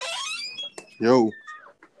Yo,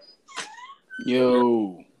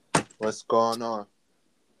 Yo, what's going on?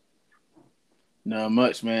 not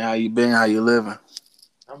much, man. How you been? How you living?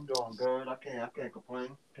 I'm doing good. I can't complain.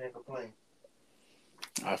 Can't complain.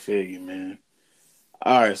 I feel you, man.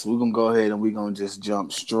 All right, so we're gonna go ahead and we're gonna just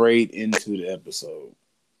jump straight into the episode.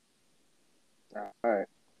 All right,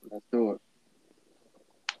 let's do it.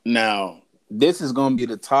 Now, this is gonna be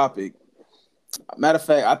the topic. Matter of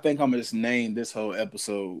fact, I think I'm gonna just name this whole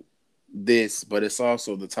episode this, but it's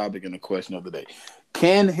also the topic and the question of the day.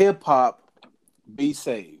 Can hip hop be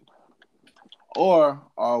saved? Or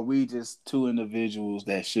are we just two individuals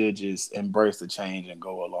that should just embrace the change and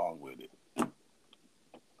go along with it?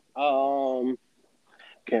 Um,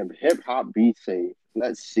 can hip hop be saved?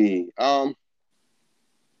 Let's see. To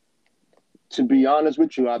be honest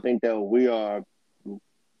with you, I think that we are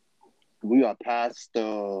past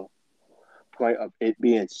the point of it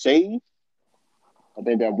being saved. I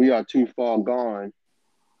think that we are too far gone.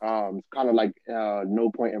 It's kind of like no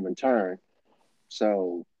point in return.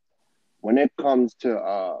 So when it comes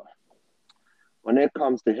to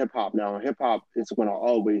hip hop now, hip hop is going to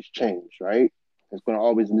always change, right? It's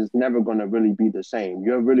never going to really be the same.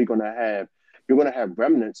 You're going to have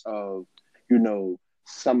remnants of,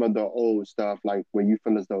 some of the old stuff, like where you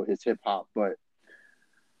feel as though it's hip hop. But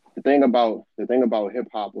the thing about hip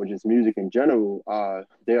hop or just music in general,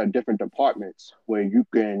 there are different departments where you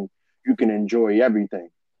can enjoy everything.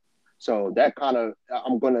 So that kind of,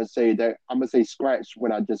 I'm gonna say scratch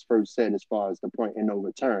what I just first said as far as the point in no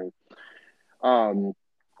return. Um,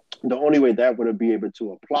 the only way that would be able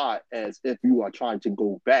to apply is if you are trying to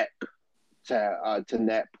go back to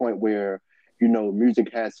that point where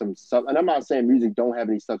music has some stuff. And I'm not saying music don't have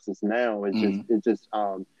any substance now. Mm.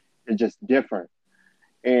 It's just different.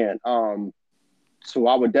 And so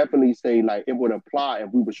I would definitely say like it would apply if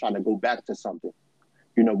we were trying to go back to something.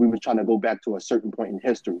 We were trying to go back to a certain point in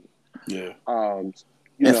history. Yeah. Um,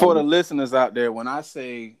 you And for the know, listeners out there, when I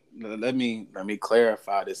say let me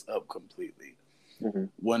clarify this up completely. mhm.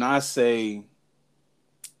 When I say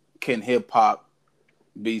can hip hop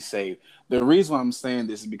be saved, the reason why I'm saying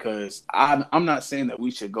this is because I'm not saying that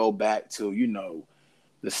we should go back to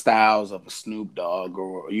the styles of a Snoop Dogg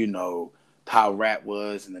or how rap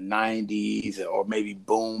was in the '90s or maybe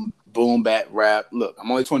boom bap rap. Look,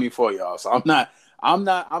 I'm only 24, y'all, so I'm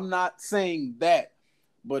not saying that.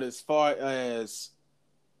 But as far as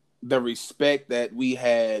the respect that we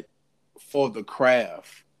had for the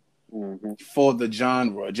craft, Hmm. for the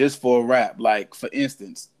genre, just for rap. Like for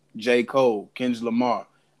instance, J. Cole, Kendrick Lamar,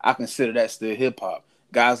 I consider that still hip hop.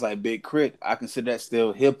 Guys like Big Crit, I consider that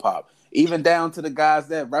still hip hop. Even down to the guys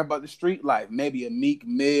that rap about the street life, maybe a Meek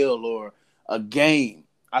Mill or a Game,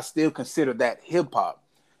 I still consider that hip hop.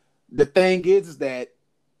 The thing is that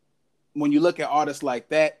when you look at artists like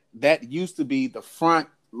that, that used to be the front,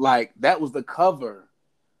 like that was the cover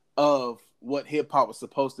of what hip hop was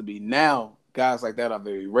supposed to be. Now, guys like that are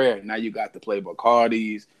very rare. Now you got the Playboy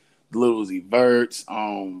Cardis, the Lil Uzi Verts.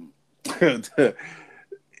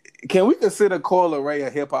 Can we consider Coil Ray a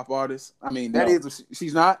hip hop artist? I mean, that No, is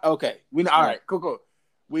she's not okay. We all no, right, cool.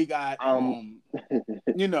 We got um,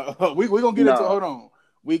 we're gonna get into no. hold on.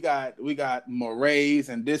 We got Moray's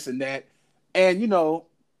and this and that, and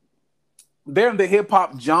they're in the hip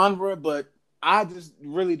hop genre, but I just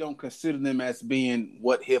really don't consider them as being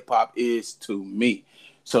what hip hop is to me.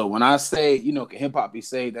 So when I say, can hip hop be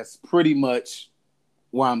saved, that's pretty much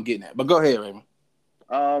where I'm getting at. But go ahead, Raymond.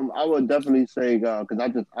 I would definitely say because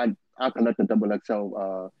I collect the Double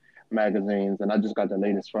XL magazines, and I just got the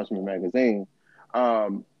latest freshman magazine.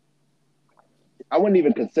 Um, I wouldn't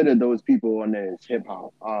even consider those people on there as hip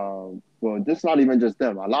hop. Well, this not even just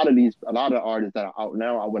them. A lot of artists that are out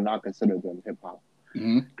now, I would not consider them hip hop.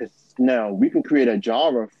 Mm-hmm. Because now we can create a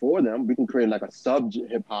genre for them. We can create like a sub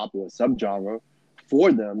hip hop or a sub genre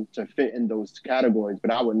for them to fit in those categories.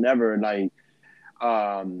 But I would never like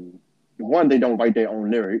um, one. They don't write their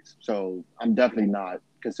own lyrics, so I'm definitely not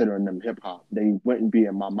considering them hip hop. They wouldn't be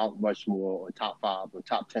in my Mount Rushmore or top five or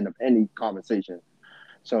top 10 of any conversation.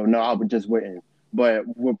 So no, I would just wouldn't. But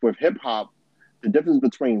with hip hop, the difference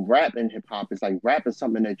between rap and hip hop is like rap is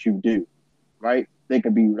something that you do, right? They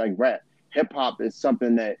can be like rap. Hip hop is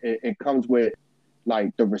something that it comes with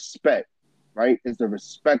like the respect, right? It's the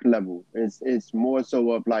respect level. It's more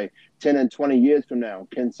so of like 10 and 20 years from now,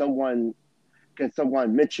 can someone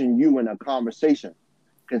mention you in a conversation?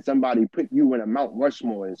 Can somebody put you in a Mount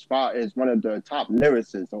Rushmore as far as one of the top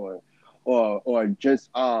lyricists or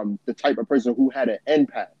just the type of person who had an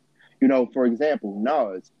impact? For example,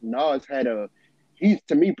 Nas. Nas had a he's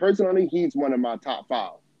to me personally, he's one of my top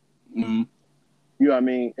five. Mm-hmm. You know what I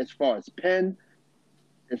mean? As far as pen,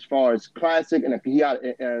 as far as classic, and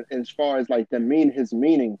as far as like his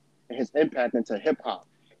meaning and his impact into hip hop.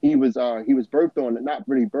 He was birthed on, not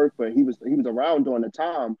really birthed, but he was around during the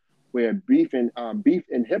time where beef and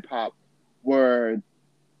hip hop were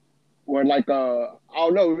like I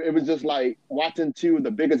don't know, it was just like watching two of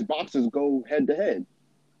the biggest boxers go head to head.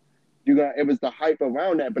 It was the hype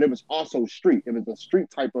around that, but it was also street. It was a street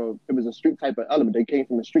type of element. They came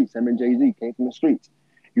from the streets. Him and Jay-Z came from the streets.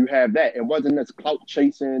 You have that. It wasn't this clout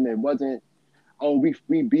chasing. It wasn't, oh, we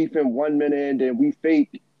beefing 1 minute and then we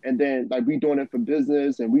fake, and then like we doing it for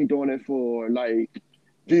business and we doing it for like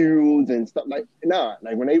views and stuff. Like, nah,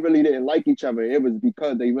 like when they really didn't like each other, it was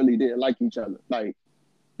because they really didn't like each other. Like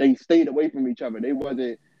they stayed away from each other. They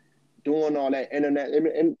wasn't doing all that internet,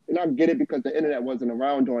 and I get it because the internet wasn't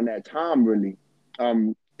around during that time. Really,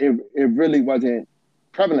 it really wasn't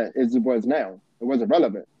prevalent as it was now. It wasn't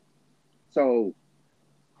relevant. So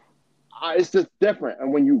it's just different.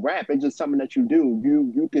 And when you rap, it's just something that you do.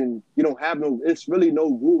 You don't have no. It's really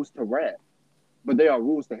no rules to rap, but there are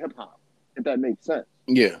rules to hip hop. If that makes sense.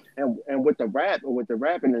 Yeah. And with the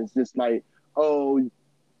rapping, it's just like, oh,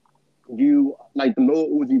 you like the Lil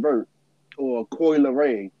Uzi Vert or Coi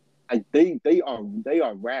Leray. Like they are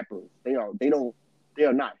rappers. They are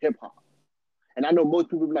not hip hop. And I know most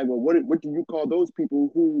people be like, well, what do you call those people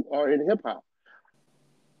who are in hip hop?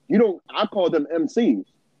 I call them MCs.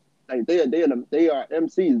 Like they are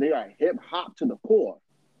MCs. They are hip hop to the core.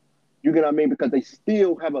 You get what I mean? Because they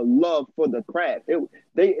still have a love for the craft.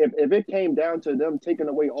 If it came down to them taking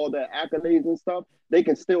away all their accolades and stuff, they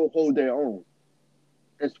can still hold their own.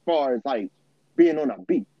 As far as like being on a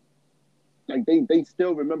beat. Like they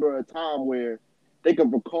still remember a time where they can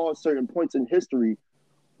recall certain points in history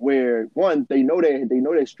where one, they know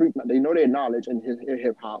their street, they know their knowledge in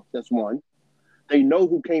hip hop. That's one. They know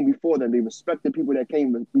who came before them. They respect the people that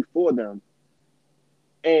came before them.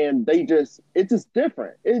 And it's just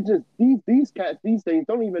different. It's just these cats these days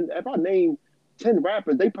don't even, if I name 10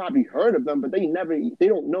 rappers, they probably heard of them, but they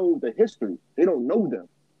don't know the history. They don't know them.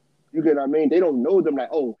 You get what I mean? They don't know them like,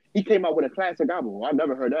 oh, he came out with a classic album. Well, I've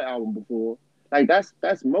never heard that album before. Like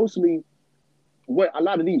that's mostly what a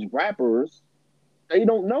lot of these rappers, they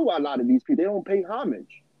don't know a lot of these people. They don't pay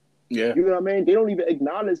homage. Yeah. You know what I mean? They don't even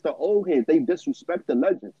acknowledge the old heads. They disrespect the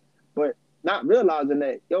legends. But not realizing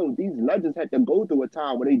that, these legends had to go through a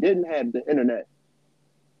time where they didn't have the internet.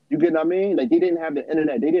 You get what I mean? Like they didn't have the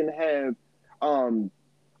internet. They didn't have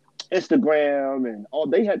Instagram and all.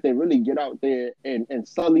 They had to really get out there and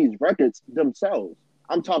sell these records themselves.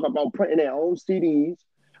 I'm talking about printing their own CDs,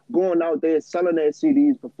 going out there, selling their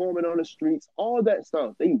CDs, performing on the streets, all that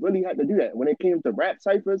stuff. They really had to do that. When it came to rap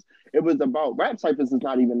ciphers, it was about, rap ciphers is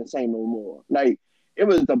not even the same no more. Like, it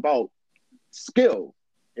was about skill.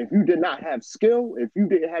 If you did not have skill, if you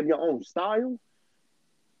didn't have your own style,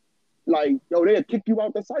 like, they'll kick you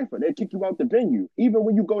out the cipher. They'll kick you out the venue. Even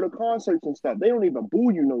when you go to concerts and stuff, they don't even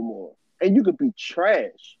boo you no more. And you could be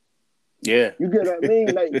trash. Yeah. You get what I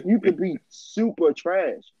mean? Like, you could be super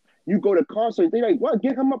trash. You go to concerts, they like, what?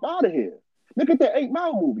 Get him up out of here. Look at the 8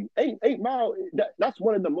 Mile movie. 8 Mile, that's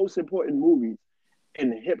one of the most important movies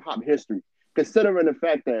in hip hop history, considering the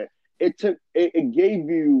fact that it kind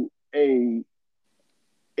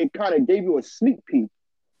of gave you a sneak peek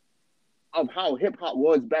of how hip hop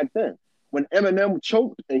was back then. When Eminem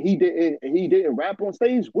choked and he didn't rap on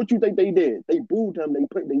stage, what you think they did? They booed him. They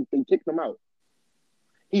kicked him out.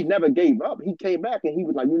 He never gave up. He came back and he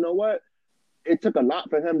was like, you know what? It took a lot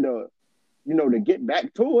for him to, to get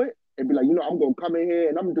back to it and be like, I'm gonna come in here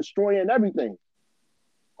and I'm destroying everything,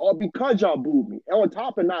 all because y'all booed me. And on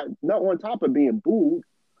top of not on top of being booed,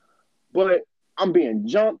 but I'm being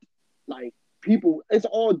jumped, like. People, it's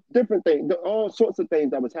all different things, all sorts of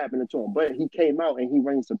things that was happening to him. But he came out and he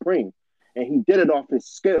reigned supreme. And he did it off his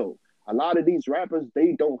skill. A lot of these rappers,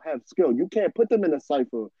 they don't have skill. You can't put them in a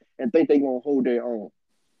cipher and think they're going to hold their own.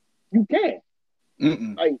 You can't.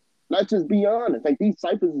 Mm-mm. Like, let's just be honest. Like, these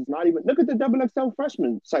ciphers is not even, look at the XXL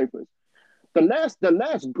freshman ciphers. The last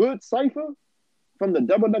good cipher from the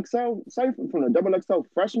XXL cipher, from the XXL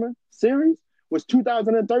freshman series was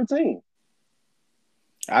 2013.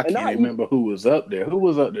 I can't remember who was up there. Who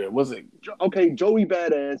was up there? Was it Joey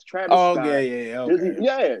Badass, Travis Scott? Okay.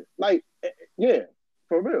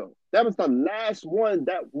 For real. That was the last one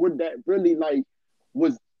that really like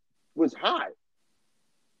was hot.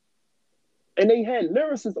 And they had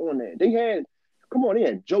lyricists on there. They had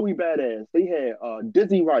Joey Badass. They had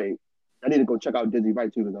Dizzy Wright. I need to go check out Dizzy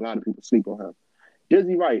Wright too, because a lot of people sleep on him.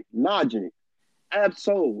 Dizzy Wright, Logic,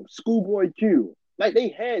 Ab-Soul, Schoolboy Q. Like, they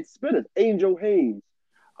had spitters. Angel Hayes.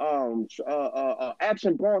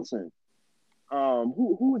 Action Bronson,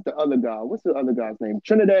 who was the other guy? What's the other guy's name?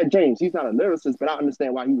 Trinidad James. He's not a lyricist, but I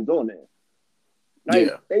understand why he was on there.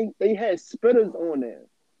 Like Yeah. they had spitters on there,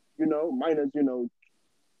 minus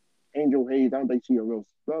Angel Hayes. I don't think she a real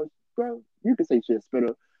well, you could say she's a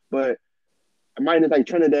spitter, but minus like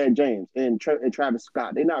Trinidad James and Travis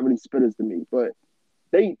Scott. They're not really spitters to me, but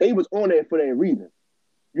they was on there for their reason.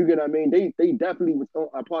 You get what I mean? They definitely was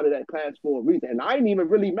a part of that class for a reason, and I ain't even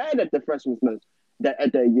really mad at the freshman list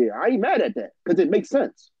that year. I ain't mad at that because it makes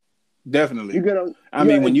sense. Definitely. You get what I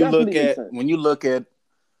mean, it definitely makes sense. when you look at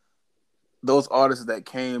those artists that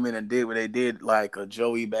came in and did what they did, like a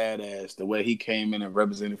Joey Badass, the way he came in and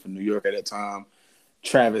represented for New York at that time,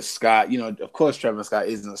 Travis Scott, of course Travis Scott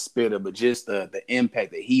isn't a spitter, but just the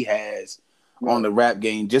impact that he has on the rap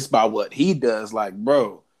game just by what he does. Like,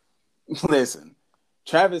 bro, listen,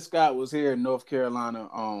 Travis Scott was here in North Carolina.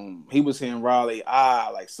 He was here in Raleigh,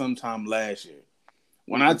 like sometime last year.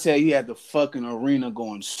 When I tell you, he had the fucking arena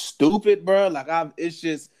going stupid, bro. Like, it's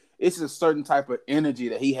just a certain type of energy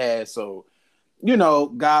that he has. So,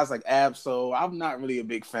 guys like Ab-Soul. I'm not really a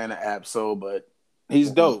big fan of Ab-Soul, but he's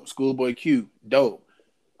dope. Schoolboy Q, dope.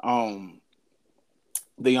 The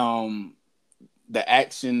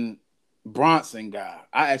Action Bronson guy.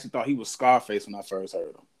 I actually thought he was Scarface when I first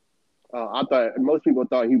heard him. I thought most people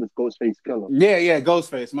thought he was Ghostface Killer. Yeah,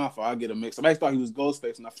 Ghostface. My fault. I get a mix. I thought he was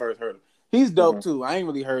Ghostface when I first heard him. He's dope too. I ain't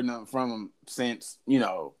really heard nothing from him since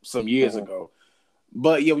some years ago.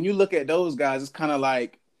 But yeah, when you look at those guys, it's kind of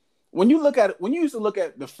like when you used to look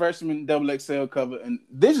at the freshman XXL cover, and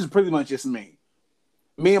this is pretty much just me.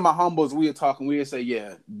 Me and my homeboys, we were talking. We would say,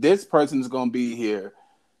 yeah, this person is gonna be here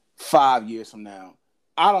 5 years from now.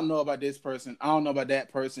 I don't know about this person. I don't know about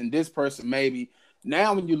that person. This person maybe.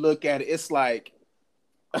 Now when you look at it, it's like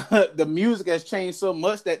the music has changed so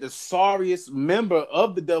much that the sorriest member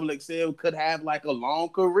of the XXL could have like a long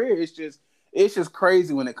career. It's just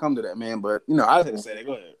crazy when it comes to that, man. But I had to say that.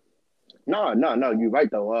 Go ahead. No, you're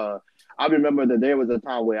right though. I remember that there was a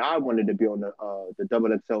time where I wanted to be on the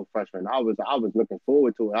XXL freshman. I was looking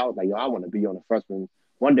forward to it. I was like, yo, I want to be on the freshman.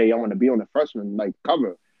 One day I want to be on the freshman like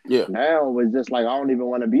cover. Yeah. Now it's just like I don't even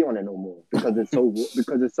want to be on it no more because it's so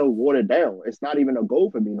watered down. It's not even a goal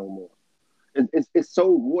for me no more. It's so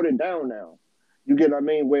watered down now. You get what I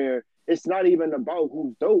mean? Where it's not even about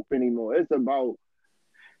who's dope anymore. It's about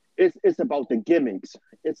the gimmicks.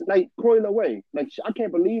 It's like Coi Leray. Like I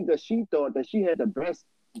can't believe that she thought that she had the best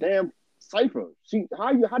damn cipher.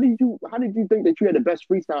 How did you think that you had the best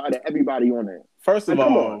freestyle out of everybody on there? First of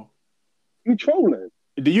all, you trolling.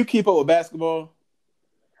 Do you keep up with basketball?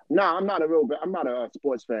 Nah, I'm not a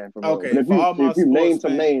sports fan. Okay, if you name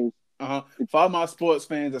some names. For all my sports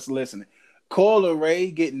fans that's listening, Coi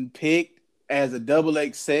Leray getting picked as a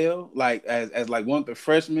XXL, like as like one of the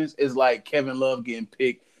freshmen, is like Kevin Love getting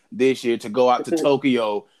picked this year to go out to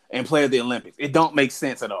Tokyo and play at the Olympics. It don't make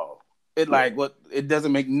sense at all. It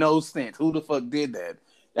doesn't make no sense. Who the fuck did that?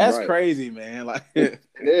 That's crazy, man. Like it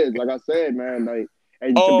is. Like I said, man. Like,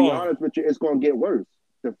 and to be honest with you, it's gonna get worse.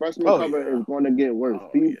 The freshman cover is going to get worse.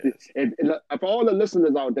 If all the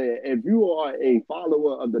listeners out there, if you are a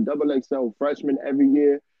follower of the XXL freshman every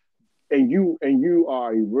year, and you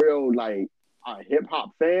are a real like a hip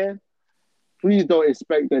hop fan, please don't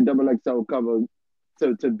expect that XXL cover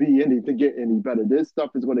to get any better. This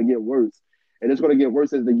stuff is going to get worse, and it's going to get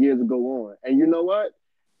worse as the years go on. And you know what?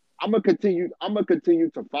 I'm gonna continue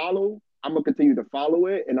to follow. I'm gonna continue to follow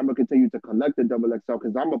it, and I'm gonna continue to collect the XXL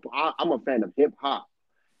because I'm a fan of hip hop.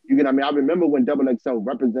 You get what I mean? I remember when XXL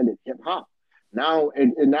represented hip hop. Now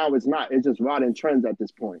and now it's not. It's just riding trends at this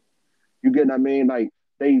point. You get what I mean? Like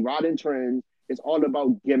they riding trends. It's all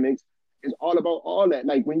about gimmicks. It's all about all that.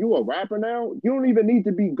 Like when you're a rapper now, you don't even need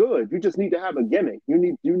to be good. You just need to have a gimmick.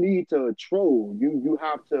 You need to troll. You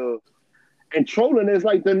have to. And trolling is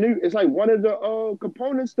like it's like one of the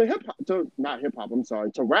components to hip hop, to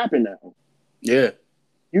rapping now. Yeah.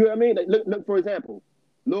 You know what I mean? Like look for example,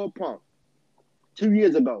 Lil Pump. 2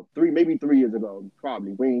 years ago, maybe 3 years ago,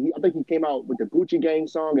 probably. I think he came out with the Gucci Gang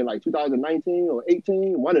song in like 2019 or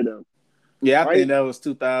 18, one of them. Yeah, I think that was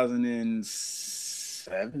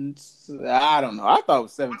 2007. I don't know. I thought it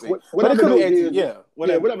was 17. Whatever those years,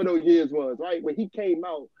 whatever those years was, right? When he came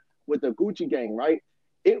out with the Gucci Gang, right?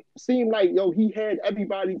 It seemed like, he had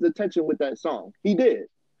everybody's attention with that song. He did.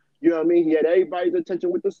 You know what I mean? He had everybody's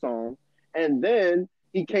attention with the song. And then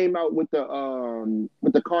he came out with the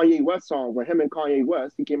Kanye West song with him and Kanye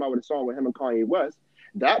West. He came out with a song with him and Kanye West.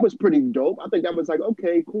 That was pretty dope. I think that was like,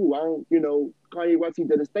 okay, cool. Kanye West, he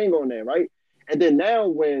did his thing on there, right? And then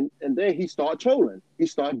then he started trolling. He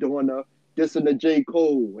started doing dissing the J.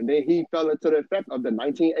 Cole. And then he fell into the effect of the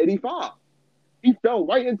 1985. He fell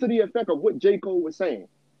right into the effect of what J. Cole was saying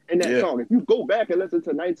in that Yeah. song. If you go back and listen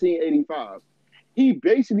to 1985, he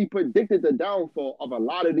basically predicted the downfall of a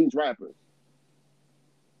lot of these rappers.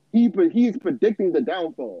 He's predicting the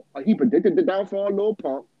downfall. He predicted the downfall of Lil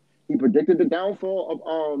Pump. He predicted the downfall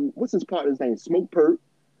of what's his partner's name? Smoke Perp.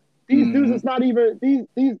 These dudes is not even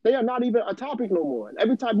they are not even a topic no more. And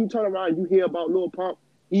every time you turn around, you hear about Lil Pump.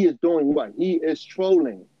 He is doing what? He is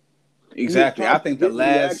trolling. Exactly. I think the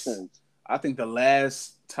reactions.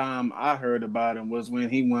 last time I heard about him was when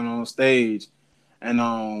he went on stage,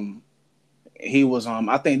 and he was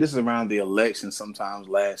I think this is around the election sometime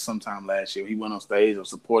last year. He went on stage of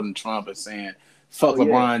supporting Trump and saying fuck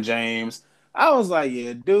LeBron James. I was like,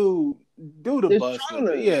 yeah, dude, do the It's bust.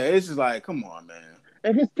 trolling. Yeah, it's just like, come on, man.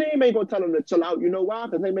 And his team ain't gonna tell him to chill out. You know why?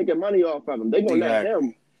 Because they making money off of him. They gonna let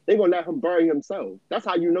him. They gonna let him bury himself. That's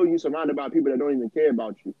how you know you're surrounded by people that don't even care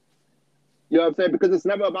about you. You know what I'm saying? Because it's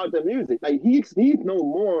never about the music. Like he's known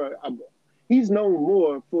more. He's known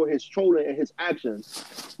more for his trolling and his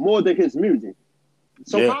actions more than his music.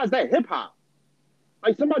 So how is that hip hop?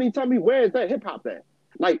 Like somebody tell me where is that hip hop at?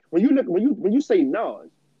 Like when you say Nas,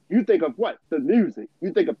 you think of what? The music.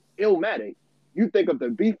 You think of Illmatic. You think of the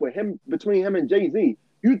beef with him between him and Jay-Z.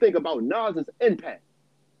 You think about Nas's impact.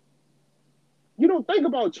 You don't think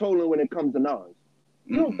about trolling when it comes to Nas.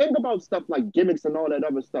 You don't think about stuff like gimmicks and all that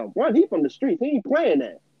other stuff. One, he from the streets. He ain't playing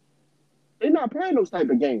that. They not playing those type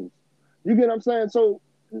of games. You get what I'm saying? So,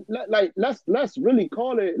 like, let's really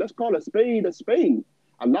call it. Let's call a spade a spade.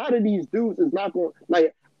 A lot of these dudes is not going.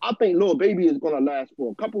 Like, I think Lil Baby is going to last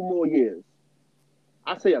for a couple more years.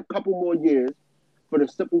 I say a couple more years for the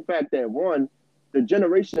simple fact that one, the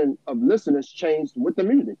generation of listeners changed with the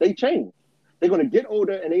music. They changed. They're gonna get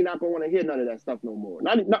older and they're not gonna want to hear none of that stuff no more.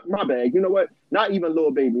 Not my bad. You know what? Not even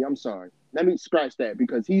Lil Baby. I'm sorry. Let me scratch that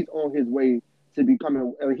because he's on his way to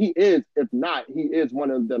becoming. He is, if not, he is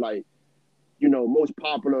one of the most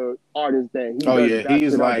popular artists that he. Oh yeah,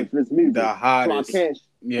 he's like this music. the hottest. So I can't.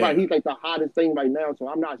 Yeah. Right, he's like the hottest thing right now. So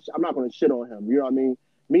I'm not gonna shit on him. You know what I mean?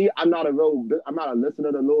 Me, I'm not a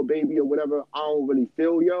listener to Lil Baby or whatever. I don't really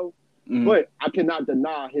feel but I cannot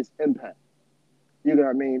deny his impact. You know what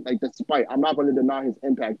I mean? Like despite, I'm not going to deny his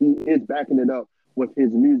impact. He is backing it up with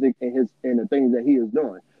his music and the things that he is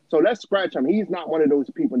doing. So let's scratch him. He's not one of those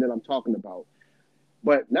people that I'm talking about.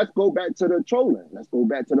 But let's go back to the trolling. Let's go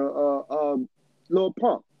back to the Lil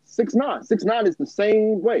Pump. 6ix9ine. 6ix9ine is the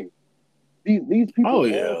same way. These people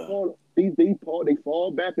they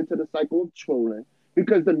fall back into the cycle of trolling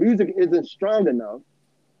because the music isn't strong enough.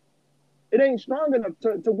 It ain't strong enough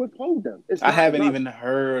to withhold them. I haven't even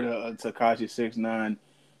heard a Tekashi 6ix9ine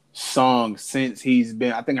song since he's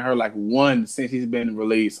been. I think I heard like one since he's been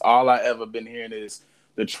released. All I ever been hearing is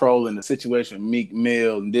the trolling, the situation, Meek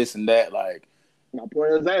Mill, and this and that. Like, my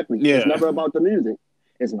point exactly. Yeah. It's never about the music.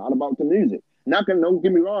 It's not about the music. Don't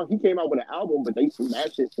get me wrong. He came out with an album, but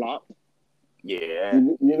that shit flopped. Yeah.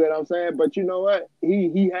 You know what I'm saying? But you know what?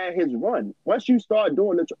 He had his run. Once you start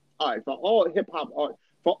doing all right, for all hip hop art.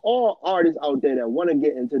 For all artists out there that want to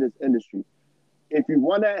get into this industry, if you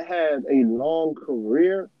want to have a long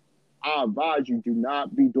career, I advise you do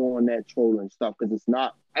not be doing that trolling stuff because it's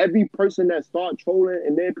not every person that start trolling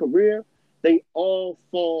in their career, they all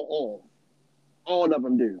fall off. All of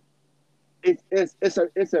them do. It's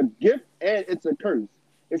a gift and it's a curse.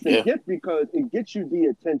 It's a gift because it gets you the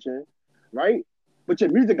attention, right? But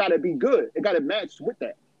your music got to be good. It got to match with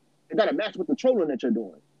that. It got to match with the trolling that you're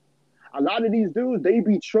doing. A lot of these dudes, they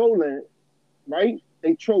be trolling, right?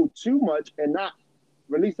 They troll too much and not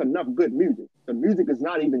release enough good music. The music is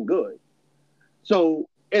not even good. So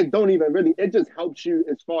it just helps you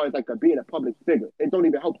as far as like being a public figure. It don't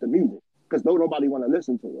even help the music because nobody want to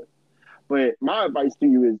listen to it. But my advice to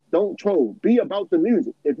you is don't troll. Be about the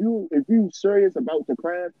music. If you serious about the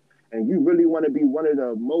craft and you really want to be one of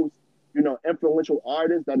the most, influential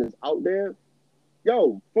artists that is out there,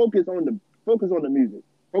 focus on the music.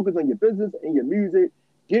 Focus on your business and your music.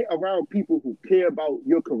 Get around people who care about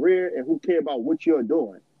your career and who care about what you're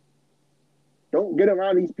doing. Don't get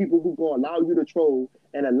around these people who going to allow you to troll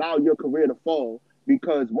and allow your career to fall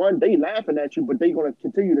because one, they laughing at you, but they going to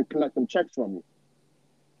continue to collect them checks from you.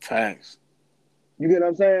 Facts. You get what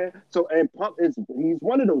I'm saying? So, and Pump he's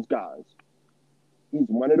one of those guys. He's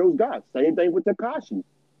one of those guys. Same thing with Tekashi.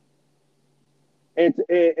 And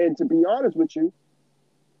to be honest with you,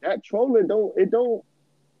 that trolling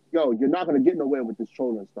you're not going to get nowhere with this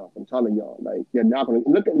trolling stuff. I'm telling y'all, like, you're not going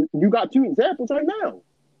to you got 2 examples right now.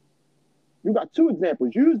 You got 2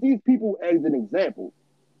 examples. Use these people as an example.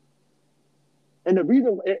 And the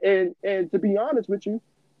reason, and to be honest with you,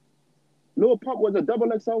 Lil Pump was a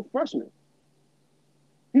XXL freshman.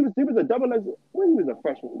 He was a double X. When he was a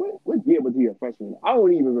freshman, what year was he a freshman? I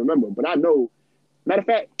don't even remember, but I know. Matter of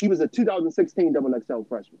fact, he was a 2016 double XL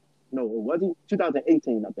freshman. No, was he?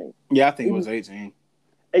 2018, I think. Yeah, I think He it was was 18.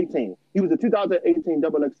 18. He was a 2018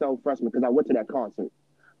 double XL freshman because I went to that concert,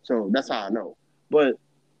 so that's how I know. But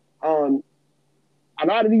um, a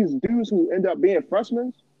lot of these dudes who end up being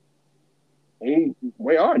freshmen,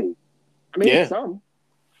 where are they? I mean, Yeah.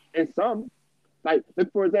 in some, like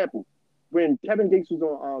look for example, when Kevin Gates was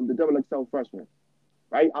on the double XL freshman,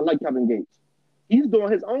 right? I like Kevin Gates. He's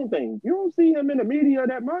doing his own thing. You don't see him in the media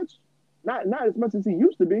that much, not as much as he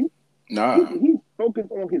used to be. Nah. He's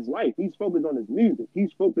focused on his life. He's focused on his music.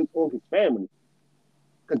 He's focused on his family.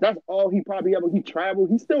 Because that's all he probably ever. He traveled.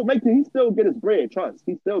 He still get his bread. Trust.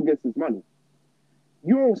 He still gets his money.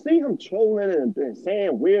 You don't see him trolling and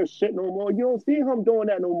saying weird shit no more. You don't see him doing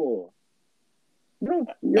that no more. You don't.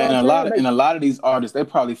 You know And what a I'm lot saying? of Like, and a lot of these artists, they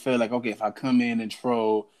probably feel like, okay, if I come in and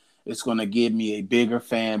troll, it's gonna give me a bigger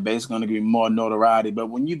fan base, it's gonna give me more notoriety. But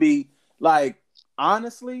when you be like,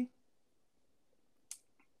 honestly,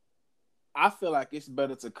 I feel like it's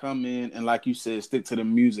better to come in and, like you said, stick to the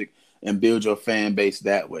music and build your fan base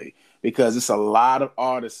that way. Because it's a lot of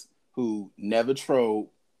artists who never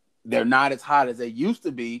troll. They're not as hot as they used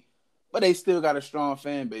to be, but they still got a strong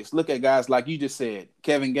fan base. Look at guys like you just said,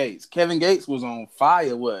 Kevin Gates. Kevin Gates was on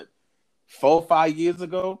fire, what, 4 or 5 years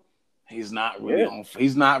ago? yeah. He's not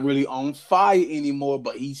really on fire anymore,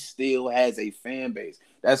 but he still has a fan base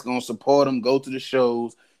that's gonna support him, go to the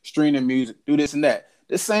shows, stream the music, do this and that.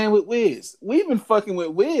 The same with Wiz. We've been fucking with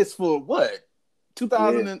Wiz for what? Yeah.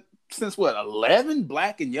 2000 and, since what, 11?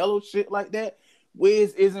 Black and yellow shit like that.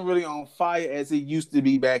 Wiz isn't really on fire as he used to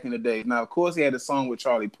be back in the day. Now, of course, he had a song with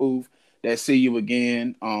Charlie Puth, that "See You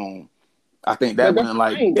Again." I think that But that's went the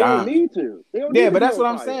like thing. They don't diamond. need to. They don't need Yeah, to but be that's on what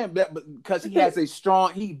I'm fire. saying. Because he That's has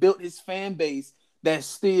it. he built his fan base that's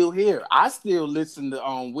still here. I still listen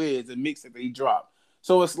to Wiz and mix that he dropped.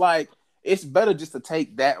 So it's like it's better just to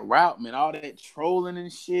take that route, man. All that trolling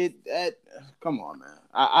and shit. That come on, man.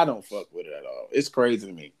 I don't fuck with it at all. It's crazy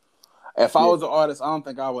to me. If I Yeah. was an artist, I don't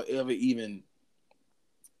think I would ever even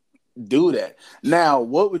do that. Now,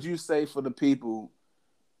 what would you say for the people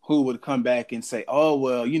who would come back and say, "Oh,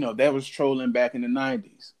 well, that was trolling back in the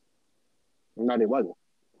 '90s"? No, they wasn't.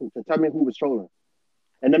 So tell me who was trolling.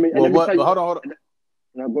 And Well, let me what? tell But you. hold on.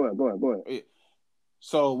 No, go ahead.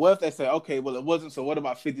 So what if they say, okay, well, it wasn't. So what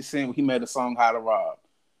about 50 Cent when he made a song "How to Rob"?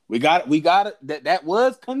 We got it. That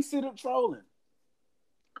was considered trolling.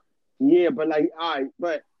 Yeah, but like, all right,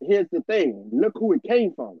 but here's the thing. Look who it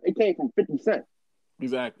came from. It came from 50 Cent.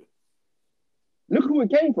 Exactly. Look who it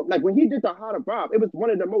came from. Like when he did the How to Rob, it was one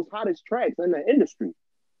of the most hottest tracks in the industry.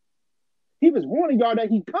 He was warning y'all that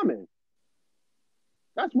he coming.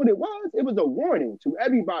 That's what it was. It was a warning to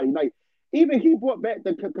everybody. Like, even he brought back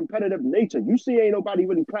the competitive nature. You see, ain't nobody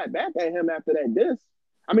really clapped back at him after that diss.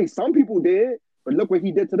 I mean, some people did, but look what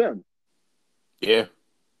he did to them. Yeah.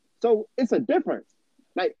 So it's a difference.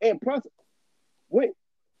 Like, and plus, wait,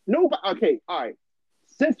 nobody, okay, all right.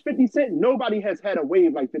 Since 50 Cent, nobody has had a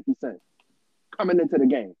wave like 50 Cent coming into the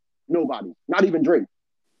game. Nobody. Not even Drake.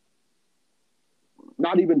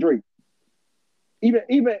 Not even Drake.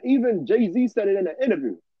 Even Jay-Z said it in an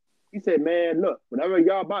interview. He said, man, look, whatever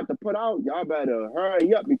y'all about to put out, y'all better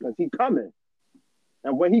hurry up because he coming.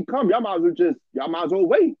 And when he come, y'all might as well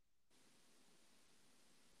wait.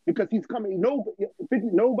 Because he's coming.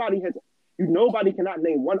 Nobody cannot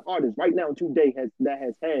name one artist right now today that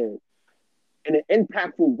has had an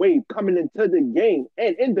impactful wave coming into the game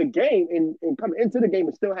and in the game and coming into the game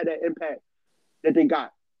and still had that impact that they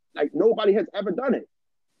got. Like nobody has ever done it.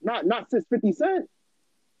 Not since 50 Cent.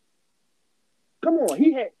 Come on,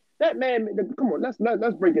 he had that man. Come on, let's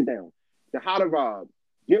break it down. The How to Rob,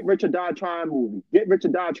 Get Rich or Die Trying movie, Get Rich or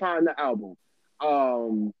Die Trying the album.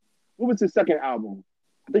 What was his second album?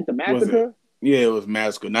 I think The Massacre. Yeah, it was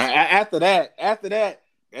Massacre. Now after that,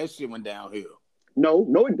 that shit went downhill. No,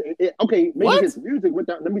 okay, maybe What? his music went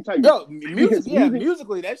down. Let me tell you. Yo,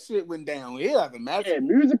 musically, that shit went downhill after Massacre. Yeah,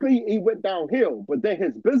 musically he went downhill, but then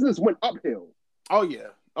his business went uphill. Oh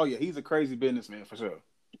yeah, he's a crazy businessman for sure.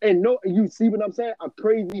 And no, you see what I'm saying? A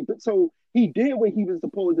crazy. So he did what he was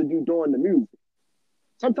supposed to do during the music.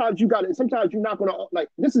 Sometimes you're not gonna like.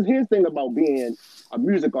 This is his thing about being a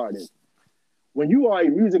music artist. When you are a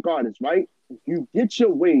music artist, right? If you get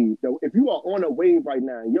your wave, though, if you are on a wave right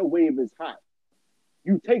now, and your wave is hot.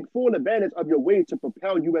 You take full advantage of your wave to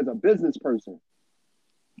propel you as a business person.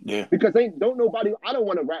 Yeah. Because I don't want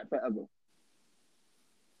to rap forever.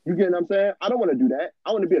 You get what I'm saying? I don't want to do that.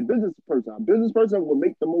 I want to be a business person. A business person will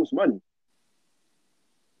make the most money.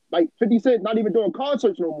 Like 50 Cent not even doing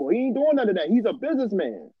concerts no more. He ain't doing none of that. He's a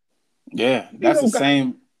businessman. Yeah, He that's the don't got.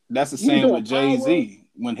 same. That's the He same doing with power. Jay-Z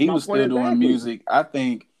when he My was point still doing exactly. music. I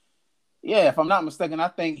think, yeah, if I'm not mistaken, I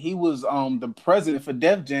think he was the president for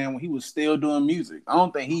Def Jam when he was still doing music. I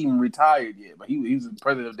don't think he even retired yet, but he was the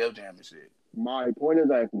president of Def Jam and shit. My point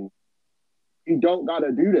exactly. You don't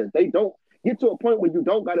gotta do this. They don't get to a point where you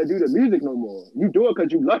don't gotta do the music no more. You do it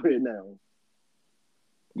because you love it now.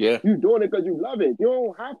 Yeah, You doing it because you love it. You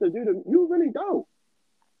don't have to do the. You really don't.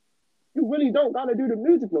 You really don't gotta do the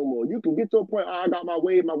music no more. You can get to a point. Oh, I got my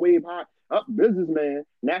wave high. Up, businessman.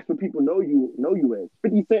 And that's what people know you as.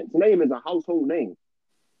 50 Cent's name is a household name.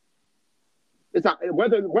 It's a,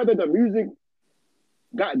 whether the music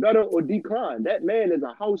got better or declined. That man is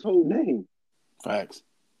a household name. facts.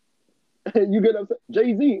 You get upset.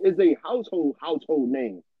 Jay-Z is a household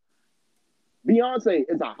name. Beyonce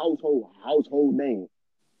is a household name.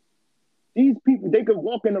 These people, they could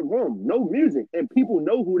walk in a room, no music, and people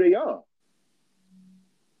know who they are.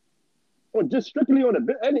 Or just strictly on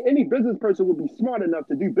any business person would be smart enough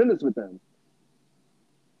to do business with them.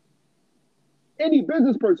 Any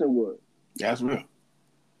business person would. That's real.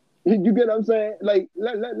 You get what I'm saying? Like,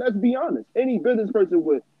 let's be honest. Any business person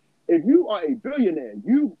would. If you are a billionaire,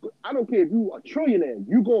 I don't care if you are a trillionaire,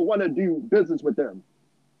 you're going to want to do business with them.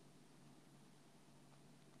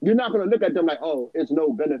 You're not going to look at them like, oh, it's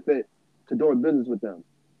no benefit to doing business with them.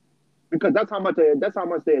 Because that's how much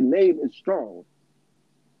their name is strong.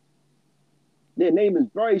 Their name is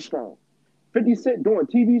very strong. 50 Cent doing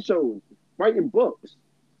TV shows, writing books.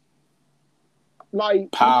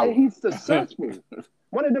 Like, Power. he's successful.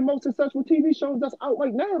 One of the most successful TV shows that's out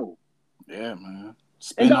right now. Yeah, man.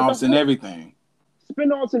 Spin-offs and everything.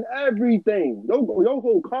 Spin-offs and everything. Your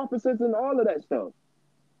whole conferences and all of that stuff.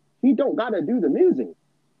 He don't gotta do the music.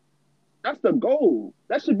 That's the goal.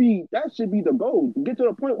 That should be the goal. To get to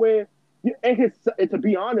the point where and to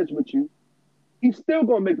be honest with you, he's still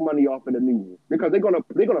gonna make money off of the music because they're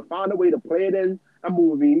gonna find a way to play it in a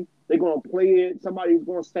movie. They're gonna play it. Somebody's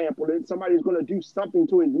gonna sample it. Somebody's gonna do something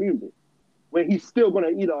to his music where he's still gonna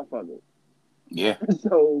eat off of it. Yeah.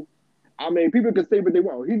 So, I mean, people can say what they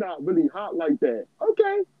want. He's not really hot like that.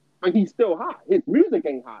 Okay, but he's still hot. His music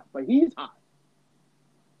ain't hot, but he's hot.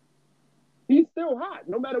 He's still hot,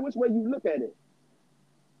 no matter which way you look at it.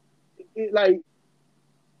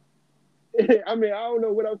 I mean, I don't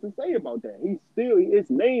know what else to say about that. His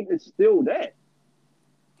name is still that.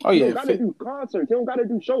 Oh, He yeah. don't gotta do concerts. He don't gotta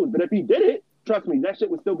do shows. But if he did it, trust me, that shit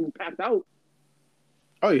would still be packed out.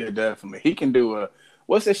 Oh, yeah, definitely. He can do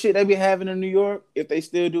what's that shit they be having in New York, if they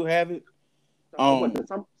still do have it?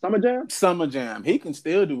 Summer Jam? Summer Jam. He can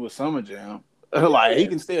still do a Summer Jam. Like, he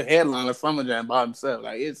can still headline a Summer Jam by himself.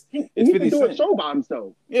 Like, it's he 50 can do Cent. a show by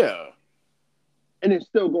himself. Yeah. And it's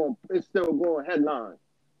still going headline.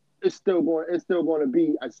 It's still going to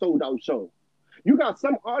be a sold out show. You got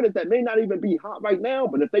some artists that may not even be hot right now,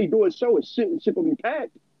 but if they do a show, shit gonna be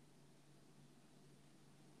packed.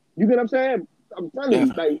 You get what I'm saying? I'm telling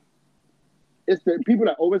you, like, it's the people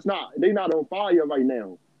that they're not on fire right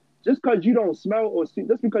now. Just because you don't smell or see,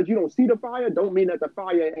 just because you don't see the fire, don't mean that the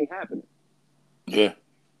fire ain't happening. Yeah.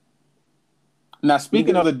 Now,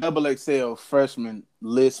 speaking of the XXL freshman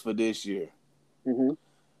list for this year,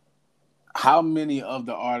 how many of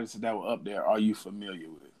the artists that were up there are you familiar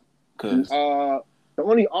with? Because the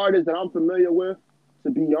only artist that I'm familiar with,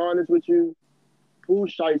 to be honest with you, Pooh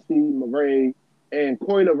Shiesty, Marae, and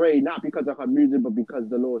Coi Leray, not because of her music, but because of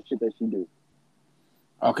the little shit that she do.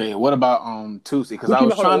 Okay, what about Toosii? Because I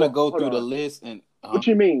was trying to go through the list and What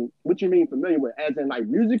you mean? What you mean familiar with? As in like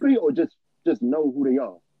musically, or just know who they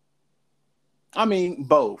are? I mean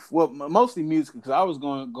both. Well, mostly music, because I was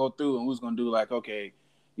going to go through and we was going to do like, okay,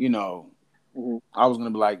 you know, I was going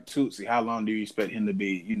to be like, Toosii, how long do you expect him to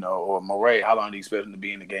be? You know, or Marae, how long do you expect him to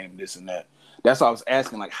be in the game? This and that. That's why I was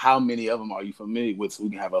asking, like, how many of them are you familiar with, so we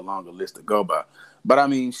can have a longer list to go by. But I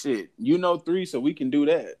mean, shit, you know 3, so we can do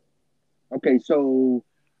that. Okay, so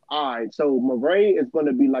all right, so Marae is going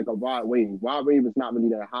to be like a Rod Wave. Rod Wave is not really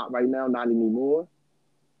that hot right now, not anymore.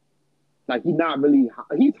 Like, he's not really hot.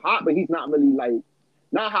 He's hot, but he's not really like,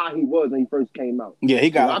 not how he was when he first came out. Yeah, he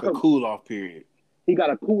got like a cool off period. He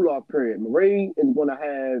got a cool off period. Marae is going to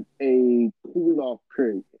have a cool off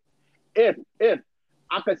period. If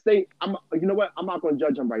I could say, you know what? I'm not going to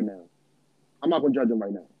judge him right now.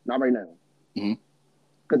 Not right now.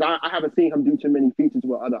 Because I haven't seen him do too many features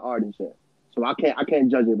with other artists yet. So I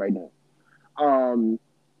can't judge it right now.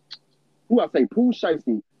 Who I say, Pooh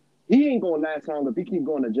Shiesty. He ain't gonna last long if he keep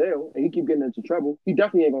going to jail and he keep getting into trouble. He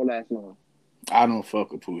definitely ain't gonna last long. I don't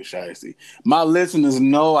fuck with Pooh Shiesty. My listeners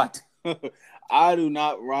know I I do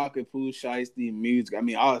not rock a Pooh Shiesty music. I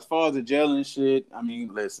mean, as far as the gelling shit, I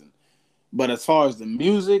mean, listen. But as far as the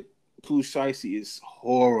music, Pooh Shiesty is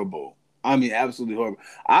horrible. I mean, absolutely horrible.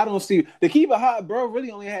 I don't see to keep it hot, bro.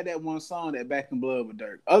 Really only had that one song, that Back in Blood with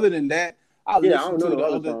Dirk. Other than that, I listened to the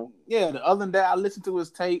other. Song. Yeah, the other than that, I listened to his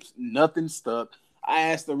tapes. Nothing stuck. I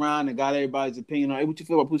asked around and got everybody's opinion on, hey, what you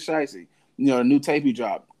feel about Pooh Shiesty? You know, the new tape he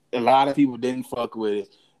dropped. A lot of people didn't fuck with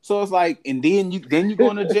it. So it's like, and then you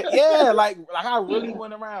going to yeah, like I really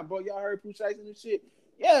went around, bro. Y'all heard Pooh Shiesty and shit?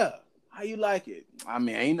 Yeah. How you like it? I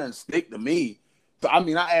mean, ain't nothing stick to me. So I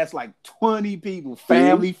mean, I asked like 20 people,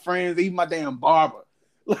 family, friends, even my damn barber.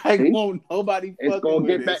 Like, won't nobody fucking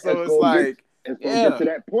with it. So it's like, it's gonna get to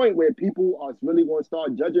that point where people are really gonna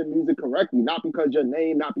start judging music correctly, not because your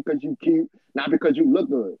name, not because you cute, not because you look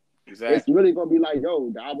good. Exactly. It's really gonna be like,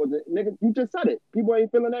 yo, I wasn't, nigga, you just said it. People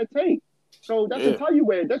ain't feeling that tape. So that's to tell you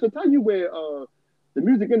where the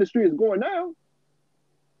music industry is going now.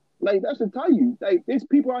 Like, that should tell you, like, there's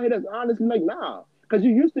people out here that's honestly like, nah. Because it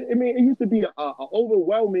used to be a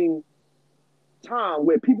overwhelming time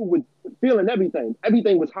where people were feeling everything.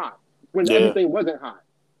 Everything was hot when everything wasn't hot.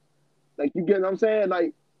 Like, you get what I'm saying?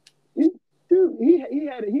 Like, he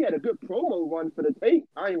had a good promo run for the tape.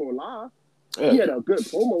 I ain't gonna lie. Yeah. He had a good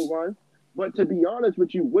promo run. But to be honest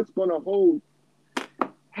with you, what's gonna hold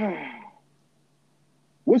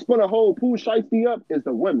Pooh Shiesty up is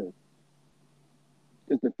the women.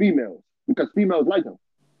 It's the females, because females like him.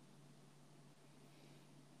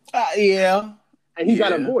 Yeah. And he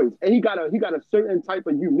got a voice, and he got a certain type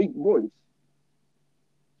of unique voice.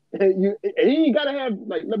 And he ain't gotta have,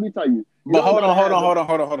 like, let me tell you. But hold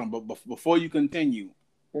on. But before you continue,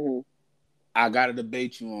 I gotta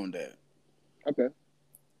debate you on that. Okay.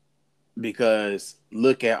 Because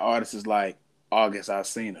look at artists like August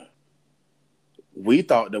Alsina. We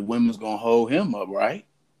thought the women's gonna hold him up, right?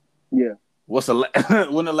 Yeah. When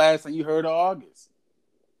the last time you heard of August?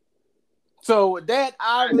 So with that,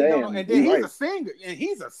 I really don't know. And then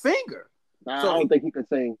he's a singer. Nah, so I don't think he could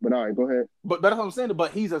sing, but all right, go ahead. But that's what I'm saying.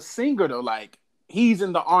 But he's a singer though. Like, he's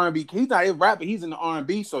in the R&B. He's not a rapper. He's in the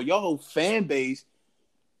R&B. So your whole fan base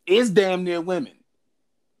is damn near women,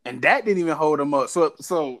 and that didn't even hold him up.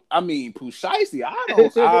 So I mean, Pooh Shiesty, I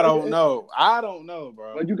don't know,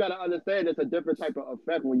 bro. But you gotta understand, it's a different type of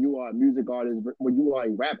effect when you are a music artist, when you are a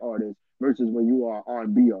rap artist versus when you are an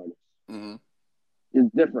R&B artist. Mm-hmm. It's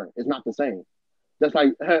different. It's not the same. That's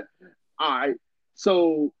like, all right.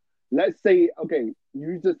 So let's say, okay,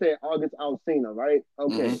 you just said August Alsina, right?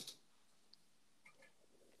 Okay. Mm-hmm.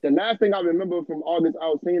 The last thing I remember from August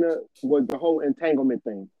Alsina was the whole entanglement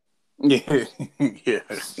thing. Yeah. Yeah.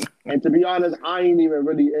 And to be honest, I ain't even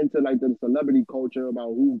really into like the celebrity culture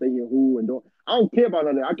about who's dating who and don't. I don't care about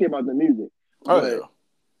none of that. I care about the music. Oh, yeah.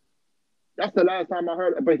 That's the last time I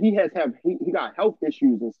heard it. But he got health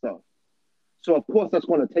issues and stuff. So of course that's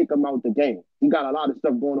going to take him out the game. He got a lot of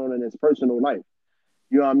stuff going on in his personal life.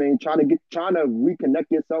 You know what I mean? Trying to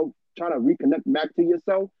reconnect yourself, trying to reconnect back to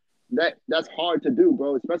yourself. That's hard to do,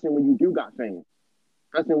 bro. Especially when you do got fame.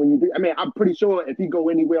 Especially when you do. I mean, I'm pretty sure if he go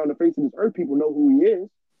anywhere on the face of this earth, people know who he is.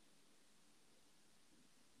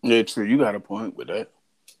 Yeah, true. You got a point with that.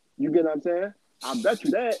 You get what I'm saying? I bet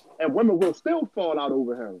you that. And women will still fall out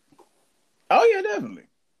over him. Oh yeah, definitely.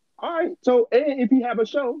 All right. So, and if he have a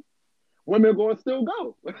show, women going to still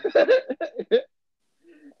go.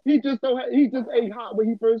 He just ain't hot when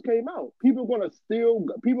he first came out. Women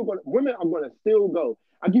are gonna still go.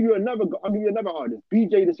 I'll give you another artist,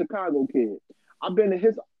 BJ the Chicago Kid. I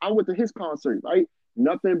went to his concert, right?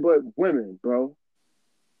 Nothing but women, bro.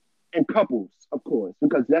 And couples, of course,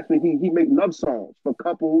 because that's when he make love songs for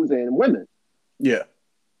couples and women. Yeah.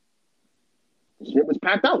 Shit was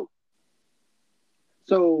packed out.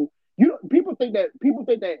 So people think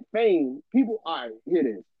that fame, all right, here it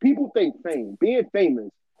is. People think being famous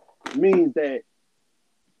means that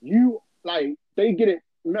you, like, they get it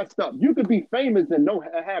messed up. You could be famous and don't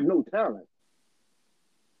have no talent.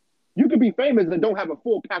 You could be famous and don't have a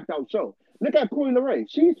full packed out show. Look at Coi Leray.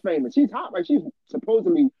 She's famous. She's hot. Like, she's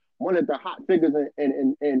supposedly one of the hot figures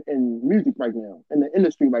in music right now, in the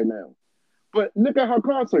industry right now. But look at her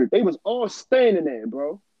concert. They was all standing there,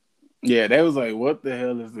 bro. Yeah, they was like, what the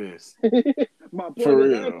hell is this? My point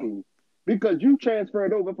is asking, because you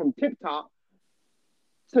transferred over from TikTok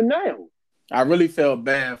to now. I really felt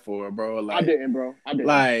bad for her, bro. Like, I didn't, bro. I didn't.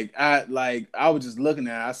 I was just looking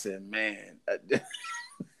at her. I said, man,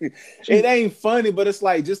 it ain't funny, but it's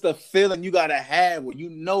like just a feeling you gotta have where you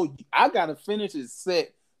know I gotta finish this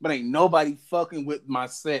set, but ain't nobody fucking with my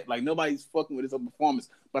set. Like, nobody's fucking with this performance,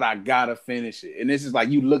 but I gotta finish it. And it's just like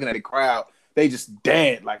you looking at the crowd they just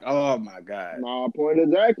dead. Like, oh my god. My point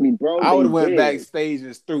exactly, bro. I would have went Dead. backstage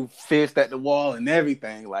and threw fist at the wall and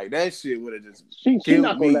everything. Like that shit would have just She killed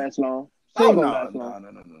not me. gonna last long. She Oh ain't no, gonna last no, long.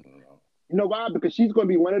 no. You know why? Because she's gonna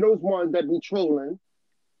be one of those ones that be trolling.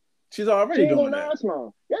 She's She already ain't doing gonna that. last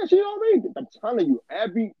long. Yeah, she already. I'm telling you,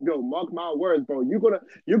 mark my words, bro. You're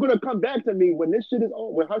gonna come back to me when this shit is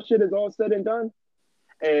all when her shit is all said and done,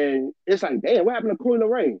 and it's like, damn, what happened to Cool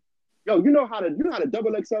Lorraine? Yo, you know how to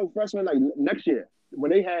double XL freshmen like next year when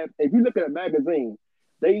they have. If you look at a magazine,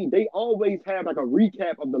 they always have like a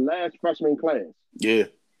recap of the last freshman class. Yeah.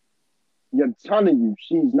 I'm telling you,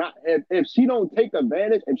 she's not. If she don't take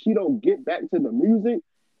advantage, if she don't get back to the music,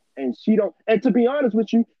 and she don't. And to be honest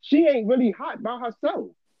with you, she ain't really hot by herself.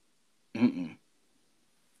 Mm-mm.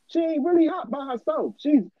 She ain't really hot by herself.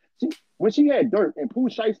 She when she had Dirt and Pooh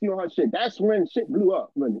Shiesty on her shit, that's when shit blew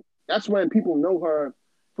up. Really, that's when people know her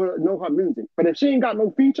music. But if she ain't got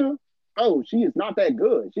no feature, oh, she is not that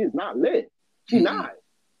good. She is not lit. She not.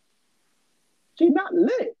 She not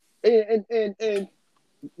lit. And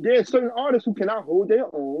there's certain artists who cannot hold their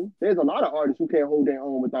own. There's a lot of artists who can't hold their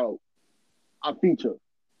own without a feature.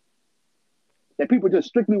 That people just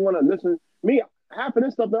strictly want to listen. Me, half of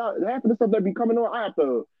this stuff that be coming on, I have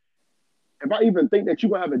to. If I even think that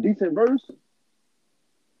you're gonna have a decent verse,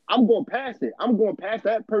 I'm going past it. I'm going past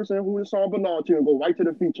that person who the song belongs to and go right to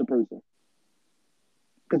the feature person.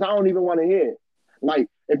 Because I don't even want to hear it. Like,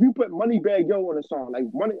 if you put Moneybagg Yo on a song, like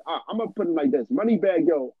I'm gonna put it like this. Moneybagg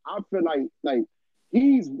Yo, I feel like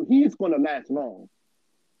he's gonna last long.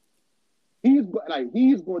 He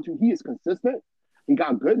is consistent. He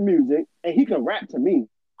got good music, and he can rap to me.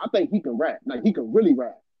 I think he can rap. Like, he can really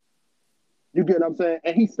rap. You get what I'm saying?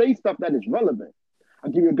 And he says stuff that is relevant.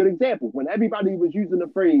 I'll give you a good example. When everybody was using the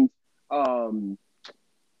phrase, I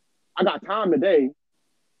got time today,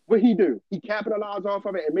 what he do? He capitalized off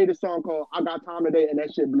of it and made a song called I Got Time Today, and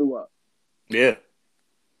that shit blew up. Yeah.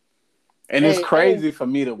 And it's crazy for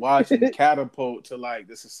me to watch him catapult to like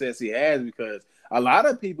the success he has, because a lot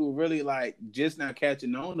of people really like just now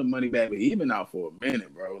catching on to Moneybagg, but he been out for a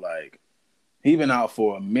minute, bro. Like, he been out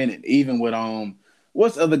for a minute. Even with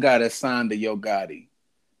what's the other guy that signed to Yo Gotti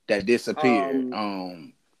that disappeared?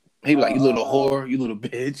 He was like, you little whore, you little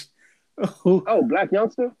bitch. Oh, Black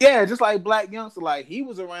Youngster? Yeah, just like Black Youngster. Like, he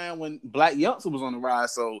was around when Black Youngster was on the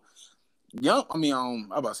rise. So I'm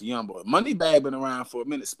about to say Young Boy. Moneybagg been around for a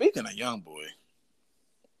minute. Speaking of Young Boy.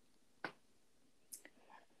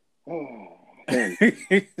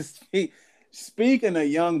 Speaking of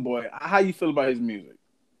Young Boy, how you feel about his music?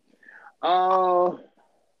 I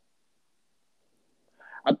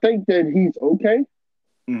think that he's okay.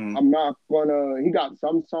 Mm-hmm. I'm not gonna. He got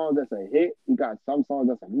some songs that's a hit. He got some songs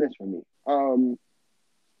that's a miss for me.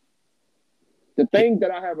 The thing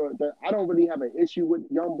that I don't really have an issue with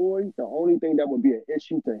Young Boy. The only thing that would be an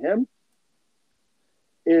issue to him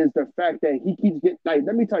is the fact that he keeps getting, like,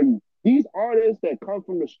 let me tell you, these artists that come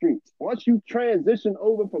from the streets, once you transition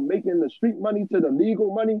over from making the street money to the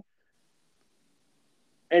legal money,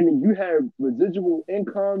 and you have residual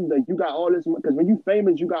income, that you got all this, because when you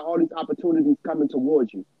famous, you got all these opportunities coming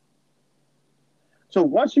towards you. So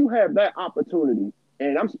once you have that opportunity,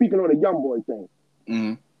 and I'm speaking on the Young Boy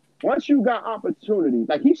thing, once you got opportunity,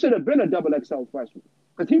 like, he should have been a double XL freshman,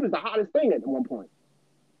 because he was the hottest thing at one point.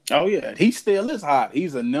 Oh yeah, he still is hot.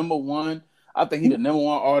 He's a number one. I think he's the number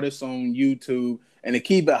one artist on YouTube. And to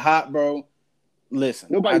keep it hot, bro, listen.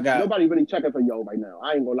 Nobody really checking for Yo right now.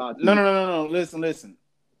 I ain't gonna lie to you. No. Listen.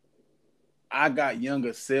 I got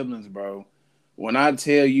younger siblings, bro. When I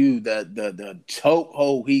tell you that the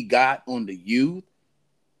chokehold he got on the youth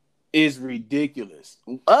is ridiculous.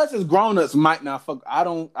 Us as grown-ups might not fuck. I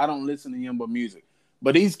don't listen to Young Boy music.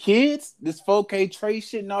 But these kids, this 4K Trey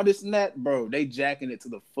shit and all this and that, bro, they jacking it to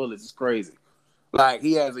the fullest. It's crazy. Like,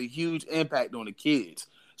 he has a huge impact on the kids.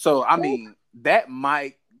 So, I mean, that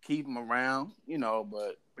might keep him around,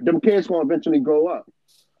 but them kids gonna eventually grow up.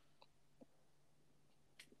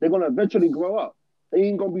 They're gonna eventually grow up. They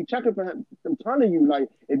ain't gonna be checking for him. I'm telling you, like,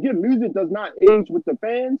 if your music does not age with the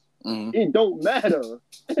fans, it don't matter.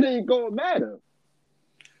 It ain't gonna matter.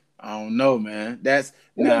 I don't know, man. That's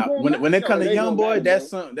now when it comes to Young Boy, that's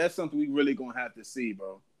something we really gonna have to see,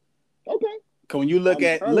 bro. Okay. Cause when you look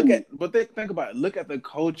at, but think about it. Look at the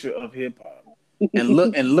culture of hip hop, and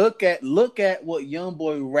look at what Young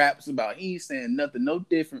Boy raps about. He's saying nothing no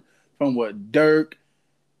different from what Dirk,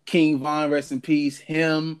 King Von, rest in peace,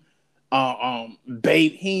 him,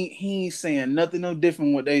 Babe. He ain't saying nothing no different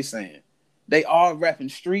from what they saying. They all rapping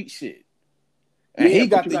street shit. And he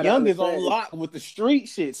got the youngest on lock with the street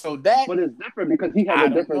shit. So that, but it's different because he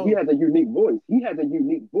has a unique voice. He has a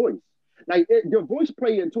unique voice. Like your voice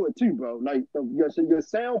play into it too, bro. Like your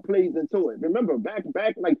sound plays into it. Remember back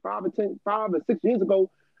like 5 or 6 years ago,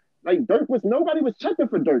 like nobody was checking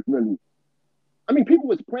for Dirk really. I mean, people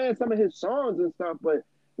was playing some of his songs and stuff, but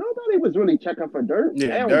nobody was really checking for Dirk.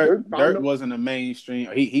 Yeah, Now Dirk wasn't a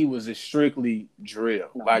mainstream. He was just strictly drill.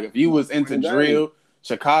 No, like if you was into exactly. drill,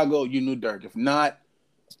 Chicago, you knew Dirk. If not,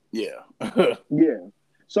 yeah. Yeah.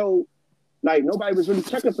 So like nobody was really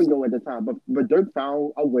checking for Yo at the time, but Dirk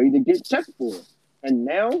found a way to get checked for. And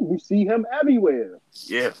now you see him everywhere.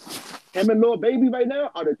 Yeah. Him and Lil Baby right now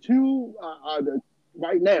are the two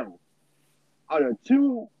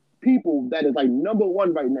people that is like number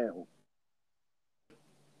one right now.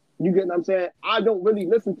 You get what I'm saying? I don't really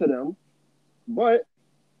listen to them, but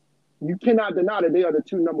you cannot deny that they are the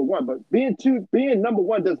two number one. But being number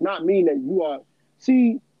one does not mean that you are.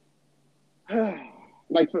 See,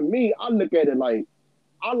 like for me, I look at it like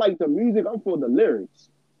I like the music. I'm for the lyrics.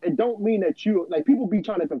 It don't mean that you like people be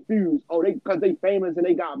trying to confuse. Oh, because they famous and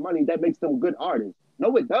they got money, that makes them good artists.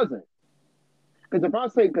 No, it doesn't. Because if I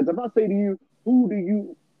say to you, who do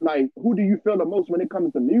you feel the most when it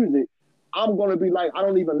comes to music? I'm gonna be like, I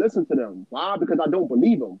don't even listen to them. Why? Because I don't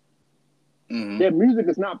believe them. Mm-hmm. Their music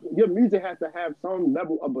is not. Your music has to have some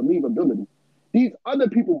level of believability. These other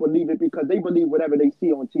people believe it because they believe whatever they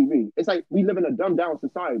see on TV. It's like we live in a dumbed down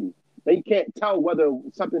society. They can't tell whether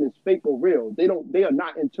something is fake or real. They are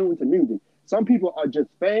not in tune to music. Some people are just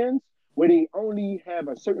fans where they only have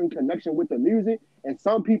a certain connection with the music. And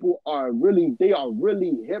some people are really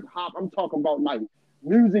hip hop. I'm talking about like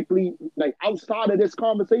musically, like outside of this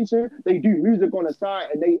conversation, they do music on the side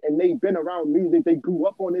and they've been around music. They grew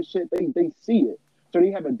up on this shit. They see it. So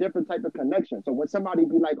they have a different type of connection. So when somebody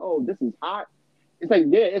be like, oh, this is hot, it's like,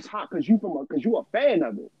 yeah, it's hot because you a fan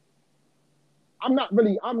of it. I'm not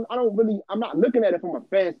looking at it from a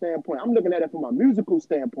fan standpoint. I'm looking at it from a musical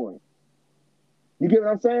standpoint. You get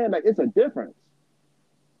what I'm saying? Like, it's a difference.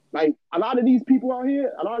 Like, a lot of these people out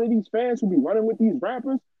here, a lot of these fans who be running with these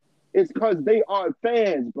rappers, it's because they are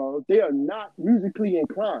fans, bro. They are not musically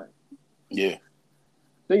inclined. Yeah.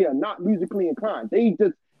 They are not musically inclined.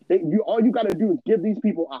 All you got to do is give these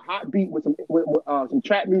people a hot beat with some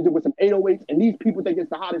trap music with some 808s, and these people think it's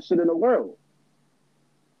the hottest shit in the world.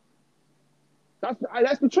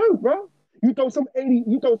 That's the truth, bro. You throw some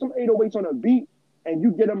 808s on a beat, and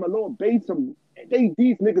you get them a little bass.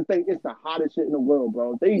 These niggas think it's the hottest shit in the world,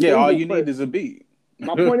 bro. All you need is a beat.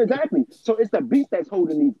 My point exactly. So it's the beat that's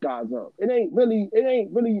holding these guys up. It ain't really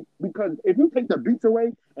because if you take the beats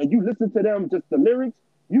away and you listen to them just the lyrics,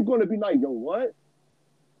 you're gonna be like, yo, what?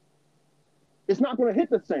 It's not gonna hit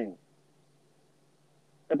the same.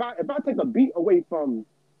 If I take a beat away from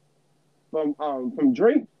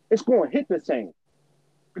Drake, it's gonna hit the same.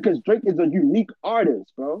 Because Drake is a unique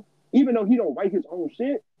artist, bro. Even though he don't write his own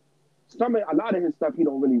shit, a lot of his stuff he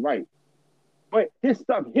don't really write. But his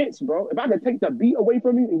stuff hits, bro. If I can take the beat away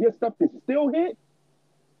from you and your stuff can still hit.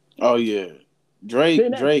 Oh yeah. Drake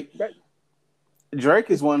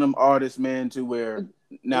is one of them artists, man, to where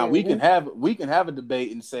now we can have a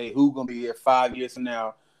debate and say who's gonna be here 5 years from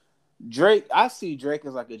now. I see Drake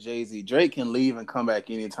as like a Jay-Z. Drake can leave and come back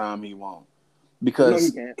anytime he wants.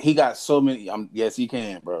 Because he got so many. Yes, he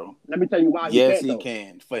can, bro. Let me tell you why. He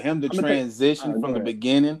can. For him to transition from the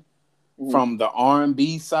beginning, from the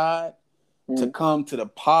R&B side to come to the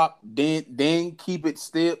pop, then keep it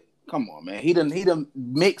still. Come on, man. He done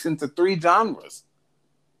mix into 3 genres.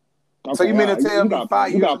 Okay, so you mean to tell me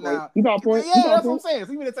 5 years from now? You got a point. Yeah, that's what I'm saying.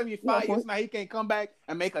 So you mean to tell me 5 years from now he can't come back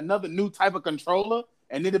and make another new type of controller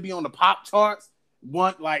and it'll be on the pop charts?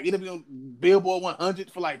 It'll be on Billboard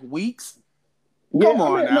 100 for like weeks. Come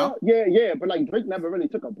on now. Yeah, but like Drake never really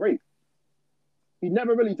took a break. He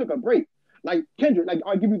never really took a break. Like Kendrick, like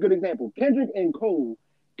I'll give you a good example. Kendrick and Cole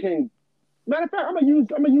can. Matter of fact, I'm gonna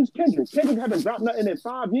use Kendrick. Kendrick hasn't dropped nothing in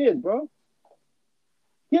 5 years, bro.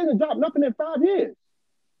 He hasn't dropped nothing in 5 years.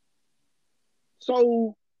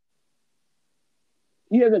 So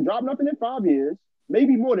he hasn't dropped nothing in 5 years.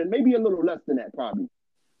 Maybe a little less than that, probably.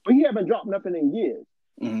 But he haven't dropped nothing in years.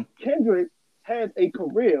 Mm-hmm. Kendrick has a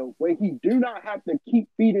career where he do not have to keep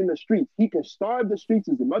feeding the streets. He can starve the streets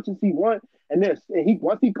as much as he wants, and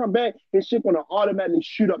once he come back, his shit gonna automatically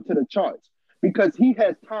shoot up to the charts because he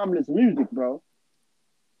has timeless music, bro.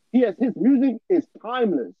 His music is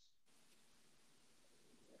timeless.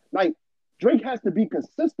 Like Drake has to be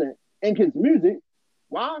consistent in his music.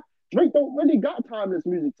 Why? Drake don't really got timeless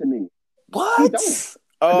music to me. What?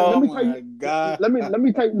 Oh Let me tell my you. God. Let me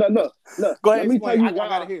tell you. Look. Go ahead, Let me tell explain. you I why.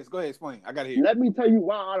 gotta hear this. Go ahead, explain. I gotta hear. Let me tell you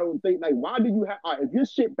why I don't think like why do you have if your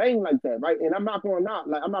shit bang like that, right? And I'm not gonna lie.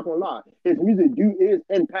 His music is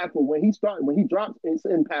impactful. When he drops, it's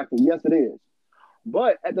impactful. Yes, it is.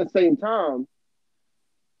 But at the same time,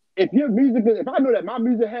 if I know that my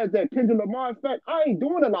music has that Kendrick Lamar effect, I ain't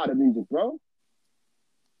doing a lot of music, bro.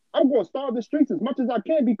 I'm gonna starve the streets as much as I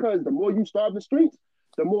can because the more you starve the streets,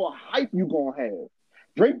 the more hype you gonna have.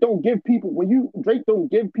 Drake don't give people he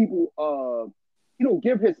don't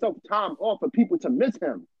give himself time off for people to miss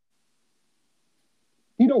him.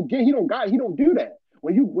 He don't do that.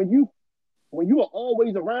 When you are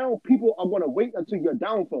always around, people are gonna wait until your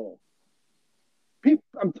downfall. People,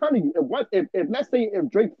 I'm telling you, if let's say if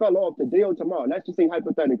Drake fell off today or tomorrow, let's just say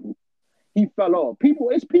hypothetically, he fell off.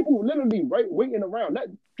 It's people literally waiting around. Let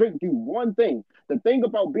Drake do one thing. The thing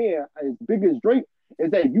about being as big as Drake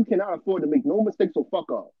is that you cannot afford to make no mistakes or fuck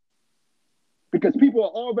up. Because people are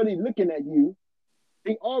already looking at you.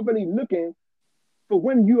 They already looking for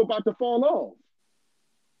when you about to fall off.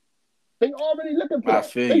 They already looking for I that.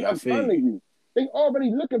 feel you. I I'm feel telling you. you. They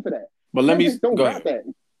already looking for that. But let me Kendrick don't go got ahead.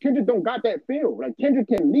 that. Kendrick don't got that feel. Like Kendrick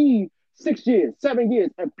can leave 6 years, 7 years,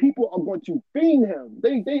 and people are going to fiend him.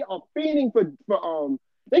 They are fiending for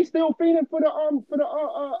they still fiending for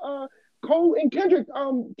the Cole and Kendrick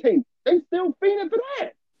tape. They still fiending for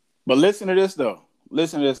that. But listen to this though.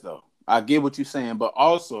 I get what you're saying, but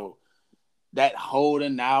also that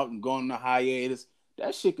holding out and going to hiatus,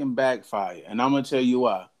 that shit can backfire. And I'm gonna tell you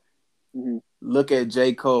why. Mm-hmm. Look at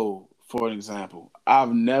J. Cole, for an example.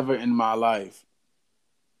 I've never in my life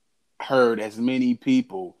heard as many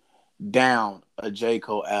people down a J.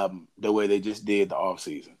 Cole album the way they just did the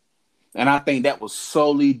offseason. And I think that was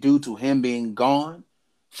solely due to him being gone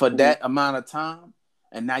for that amount of time.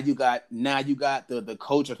 And now you got the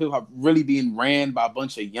culture of hip hop really being ran by a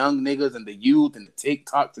bunch of young niggas and the youth and the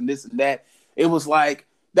TikToks and this and that. It was like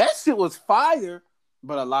that shit was fire,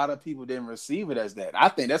 but a lot of people didn't receive it as that. I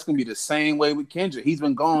think that's gonna be the same way with Kendrick. He's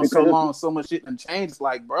been gone so long, so much shit and changed. It's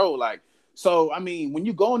like, bro, like, so I mean, when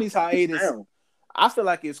you go on these hiatus, I feel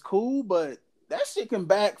like it's cool, but that shit can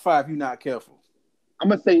backfire if you're not careful. I'm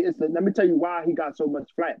gonna say let me tell you why he got so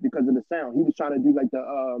much flack because of the sound. He was trying to do like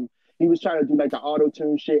the auto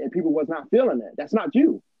tune shit, and people was not feeling that. That's not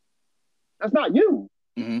you. That's not you.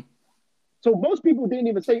 Mm-hmm. So most people didn't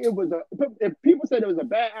even say it was if people said it was a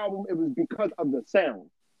bad album, it was because of the sound.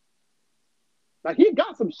 Like he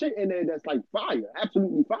got some shit in there that's like fire,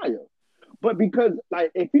 absolutely fire. But because like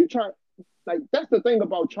if you try, like that's the thing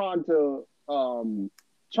about trying to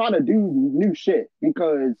do new shit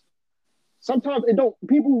because sometimes it don't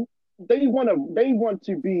people they want to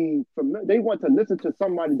listen to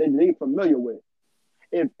somebody that they familiar with.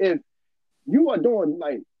 If you are doing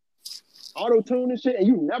like auto tune and shit and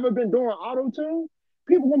you've never been doing auto tune,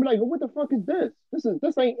 people gonna be like, well, what the fuck is this? This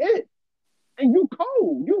ain't it. And you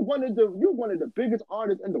cold. You're one of the biggest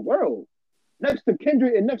artists in the world. Next to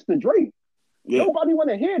Kendrick and next to Drake. Yeah. Nobody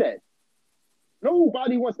wanna hear that.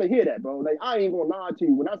 Nobody wants to hear that, bro. Like I ain't gonna lie to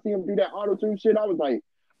you. When I see him do that auto tune shit, I was like,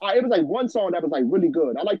 it was like one song that was like really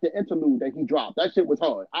good. I like the interlude that he dropped. That shit was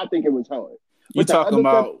hard. I think it was hard. You talking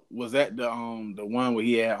about was that the one where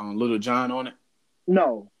he had Little John on it?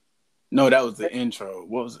 No, that was the intro.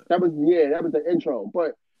 What was it? That was the intro.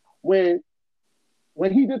 But when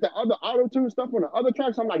he did the other auto tune stuff on the other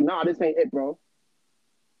tracks, I'm like, nah, this ain't it, bro.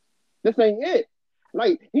 This ain't it.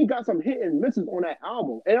 Like he got some hit and misses on that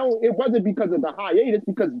album. It wasn't because of the hiatus,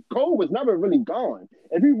 because Cole was never really gone.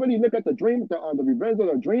 If you really look at the Revenge of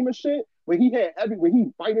the Dreamer shit, where he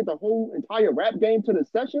fighted the whole entire rap game to the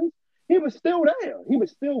sessions, he was still there. He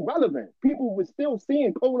was still relevant. People were still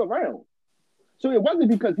seeing Cole around. So it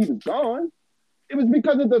wasn't because he was gone. It was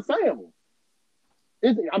because of the sound.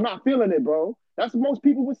 I'm not feeling it, bro. That's what most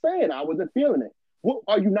people were saying. I wasn't feeling it. What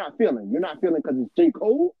are you not feeling? You're not feeling because it's J.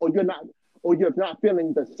 Cole, or you're not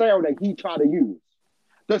feeling the sound that he tried to use.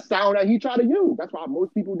 The sound that he tried to use. That's why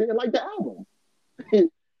most people didn't like the album.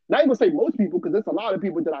 Not even gonna say most people, because there's a lot of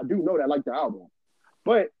people that I do know that like the album.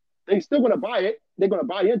 But they still gonna buy it. They're gonna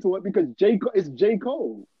buy into it because it's J.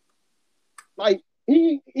 Cole. Like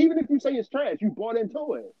even if you say it's trash, you bought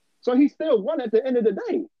into it. So he still won at the end of the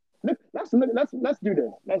day. Let's do this. Let's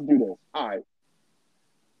do this. All right.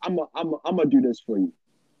 I'm gonna do this for you.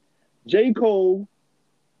 J. Cole.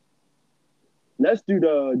 Let's do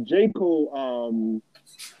the J. Cole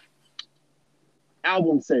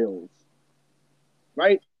album sales.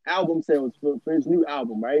 Right? Album sales for his new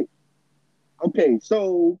album, right? Okay,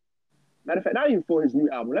 so matter of fact, not even for his new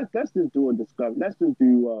album. Let's just do a discovery. Let's just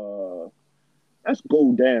do let's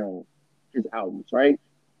go down his albums, right?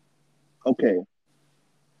 Okay.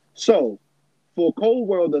 So for Cold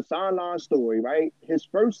World, the Sideline Story, right? His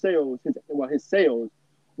first sales, his sales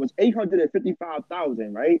was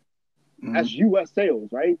 855,000, right? Mm-hmm. That's U.S. sales,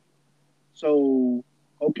 right? So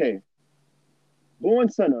okay, Born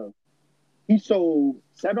Center, he sold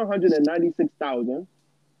 796,000.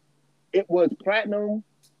 It was platinum,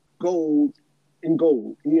 gold, and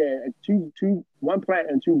gold. He had one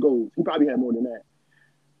platinum and two golds. He probably had more than that.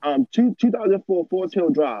 2004 Forest Hill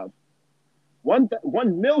Drive. 1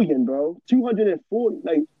 million, bro. 240,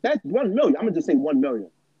 like that's 1 million. I'm gonna just say 1 million.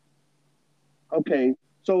 Okay,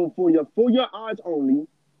 so for your odds only,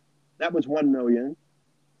 that was 1 million.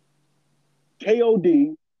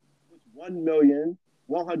 KOD was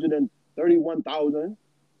 1,131,000.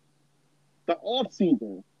 The off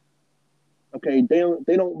season, okay, they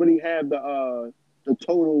don't really have the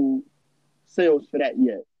total sales for that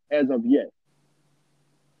yet, as of yet.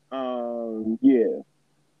 Yeah,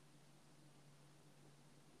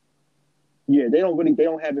 yeah, they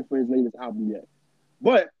don't have it for his latest album yet.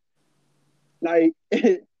 But like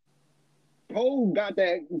Cole got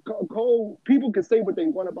that. Cole, people can say what they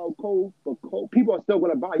want about Cole, but Cole, people are still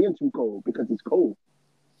going to buy into Cole because it's Cole.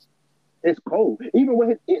 It's Cole. Even when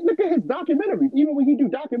look at his documentaries. Even when he do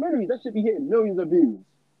documentaries, that should be hitting millions of views.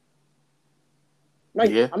 Like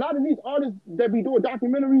Yeah. a lot of these artists that be doing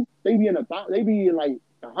documentaries, they be in like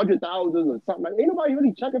 100,000 or something. Like ain't nobody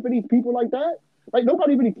really checking for these people like that. Like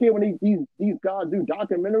nobody really care when these guys do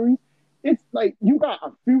documentaries. It's like you got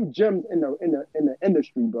a few gems in the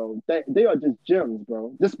industry, bro. That they are just gems,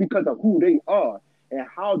 bro. Just because of who they are and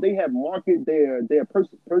how they have marketed their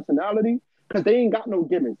personality. Because they ain't got no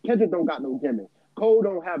gimmicks. Kendrick don't got no gimmicks. Cole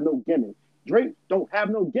don't have no gimmicks. Drake don't have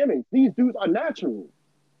no gimmicks. These dudes are natural.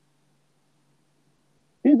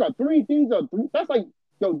 These are three. That's like,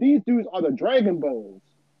 yo, these dudes are the Dragon Balls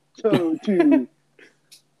to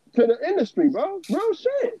the industry, bro. Real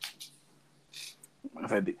shit. I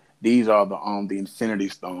said these are the Infinity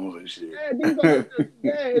Stones and shit. Yeah, these are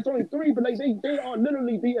it's only three, but like they are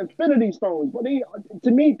literally the Infinity Stones. But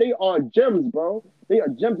to me, they are gems, bro. They are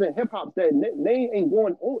gems in hip hop that they ain't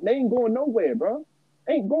going nowhere, bro.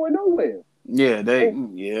 Ain't going nowhere. Yeah,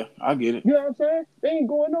 And yeah, I get it. you know what I'm saying? They ain't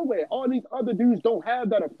going nowhere. All these other dudes don't have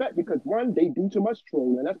that effect because one, they do too much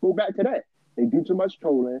trolling. Let's go back to that. They do too much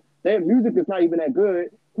trolling. Their music is not even that good.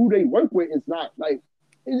 Who they work with is not like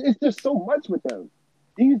it's just so much with them.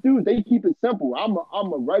 These dudes, they keep it simple.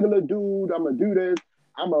 I'm a regular dude. I'm gonna do this.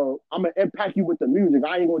 I'm gonna impact you with the music.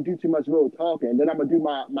 I ain't gonna do too much real talking. Then I'm gonna do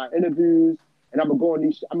my interviews and I'm gonna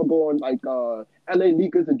go on like LA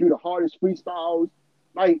Leakers and do the hardest freestyles.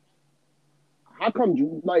 Like how come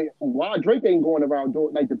you like why Drake ain't going around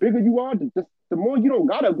doing like the bigger you are, the more you don't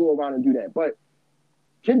gotta go around and do that. But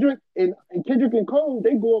Kendrick and Cole,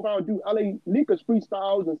 they go around and do LA Lakers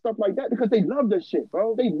freestyles and stuff like that because they love this shit,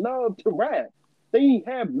 bro. They love to rap. They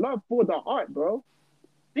have love for the art, bro.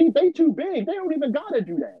 They too big. They don't even gotta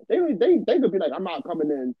do that. They could be like, I'm not coming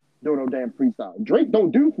in doing no damn freestyle. Drake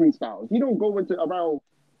don't do freestyles. He don't go into around.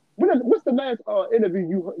 What's the last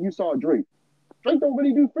interview you saw Drake? Drake don't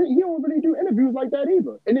really do free. He don't really do interviews like that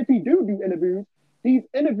either. And if he do interviews, these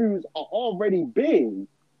interviews are already big.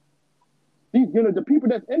 The people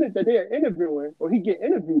that's in it that they're interviewing or he get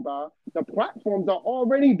interviewed by, the platforms are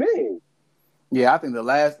already big. Yeah, I think the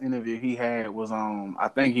last interview he had was I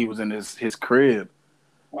think he was in his crib.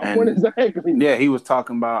 My point And exactly. yeah, he was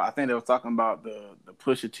talking about. I think they were talking about the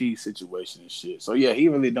Pusha T situation and shit. So yeah, he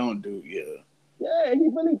really don't do Yeah, he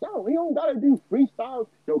really don't. He don't gotta do freestyles.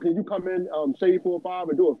 Yo, can you come in Shade 45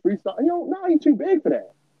 and do a freestyle? He don't. No, he's too big for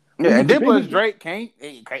that. Yeah. And The then plus biggest. Drake can't.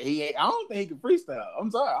 I don't think he can freestyle. I'm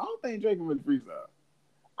sorry, I don't think Drake can really freestyle.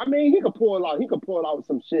 I mean, he could pull out. He could pull out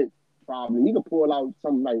some shit. Probably he could pull out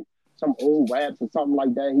some like some old raps or something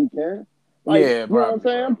like that. He can. Like Yeah, you know what I'm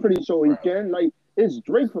probably, saying? I'm pretty sure he probably. can. Like it's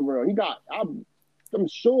Drake for real. He got. I'm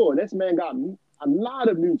sure this man got a lot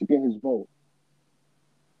of music in his vote.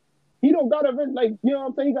 He don't got like you know what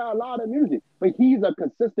I'm saying. He got a lot of music, but he's a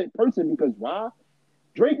consistent person because why?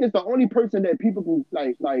 Drake is the only person that people can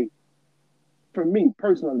like. For me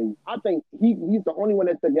personally, I think he's the only one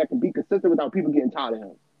that can be consistent without people getting tired of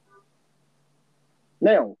him.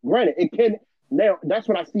 Now, granted, it can. Now that's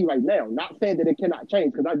what I see right now. Not saying that it cannot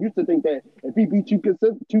change because I used to think that if he be too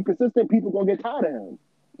consistent, people gonna get tired of him.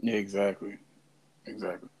 Yeah, exactly.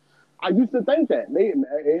 Exactly. I used to think that.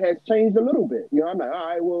 It has changed a little bit. You know, I'm like, all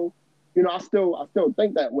right, well, you know, I still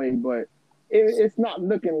think that way, but it's not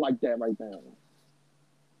looking like that right now.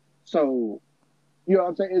 So, you know what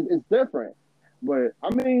I'm saying? It's different. But I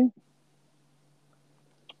mean,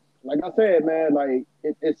 like I said, man, like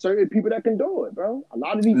it's certain people that can do it, bro. A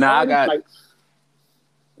lot of these Now I artists, got. like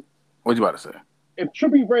What you about to say? If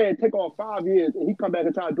Trippie Redd take off 5 years and he come back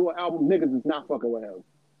and try to do an album, niggas is not fucking with him.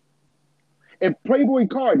 If Playboy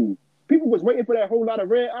Cardi, people was waiting for that Whole Lotta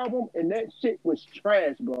Red album, and that shit was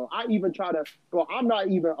trash, bro. I even try to, bro, I'm not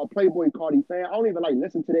even a Playboy Cardi fan. I don't even like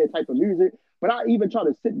listen to that type of music, but I even try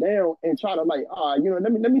to sit down and try to like,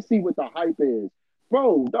 let me see what the hype is.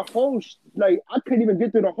 Bro, the whole, I couldn't even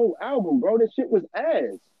get through the whole album, bro. That shit was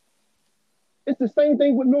ass. It's the same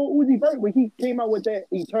thing with Lil Uzi Vert when he came out with that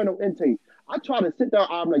Eternal Intake. I try to sit there,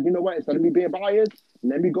 I'm like, you know what, instead of me being biased,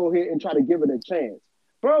 let me go ahead and try to give it a chance.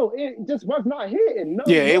 Bro, it just was not hitting. No,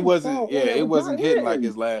 it wasn't hitting like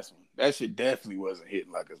his last one. That shit definitely wasn't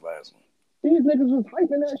hitting like his last one. These niggas was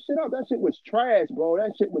hyping that shit up. That shit was trash, bro.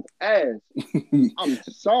 That shit was ass. I'm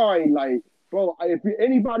sorry, like, bro, if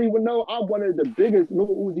anybody would know, I'm one of the biggest Lil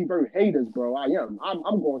Uzi Vert haters, bro. I am.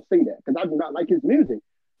 I'm going to say that because I do not like his music.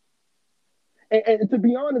 And to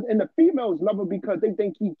be honest, and the females love him because they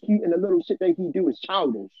think he cute and the little shit that he do is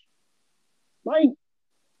childish. Like,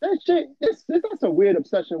 that shit, that's a weird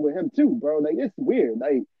obsession with him too, bro. Like, it's weird.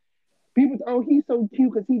 Like, people, oh, he's so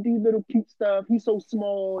cute because he do little cute stuff. He's so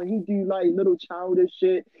small and he do like little childish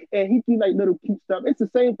shit and he do like little cute stuff. It's the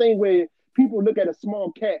same thing where people look at a small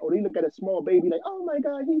cat or they look at a small baby like, oh my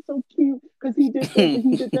God, he's so cute because he did this and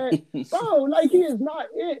he did that. Bro, like, he is not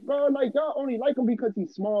it, bro. Like, y'all only like him because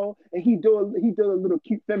he's small and he do a little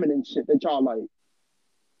cute feminine shit that y'all like.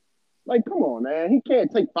 Like, come on, man. He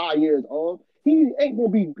can't take 5 years off. He's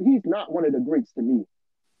not one of the greats to me.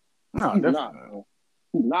 No, he's not, bro.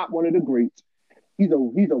 He's not one of the greats. He's a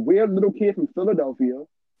weird little kid from Philadelphia.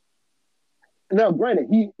 Now, granted,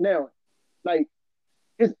 his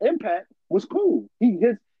impact was cool.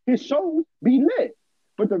 His shows be lit.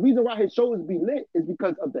 But the reason why his shows be lit is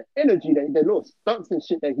because of the energy, the little stunts and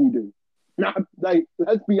shit that he do. Not like,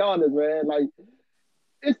 let's be honest, man. Like,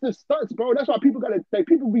 it's the stunts, bro. That's why people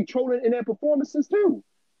be trolling in their performances too.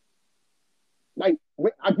 Like,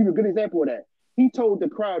 I'll give you a good example of that. He told the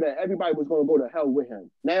crowd that everybody was going to go to hell with him.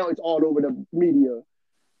 Now it's all over the media.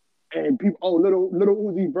 And people, little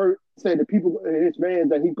Uzi Vert said that people, his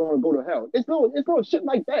fans, that he's going to go to hell. It's no shit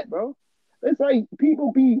like that, bro. It's like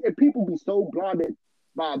people be so blinded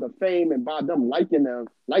by the fame and by them liking him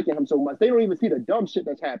so much. They don't even see the dumb shit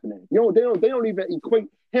that's happening. They don't even equate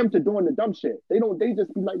him to doing the dumb shit. They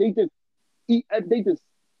just be like, they just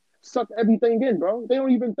suck everything in, bro. They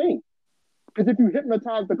don't even think. Because if you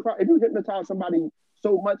hypnotize the crowd, if you hypnotize somebody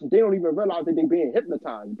so much, they don't even realize that they're being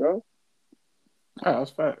hypnotized, bro. Oh,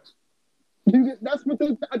 that's facts. That's what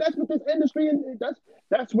this industry, and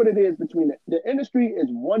that's what it is between it. The industry is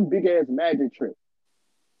one big ass magic trick.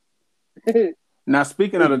 Now,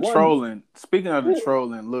 speaking of the trolling,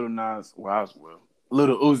 Lil Nas,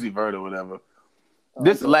 Lil Uzi Vert or whatever.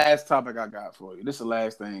 This is the last topic I got for you. This is the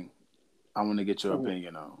last thing I want to get your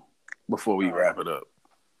opinion on before we wrap it up.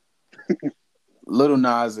 Lil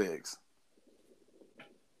Nas X.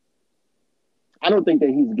 I don't think that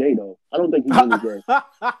he's gay though. I don't think he's really gay.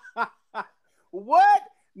 What?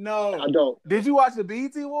 No. I don't. Did you watch the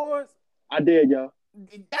BET Awards? I did, yo.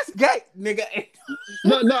 That's gay, nigga.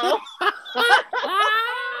 No. No.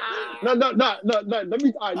 Let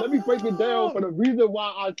me break it down for the reason why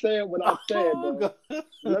I said what I said, bro.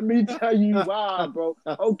 Let me tell you why, bro.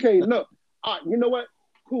 Okay, look. All right, you know what?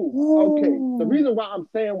 Cool. Okay. The reason why I'm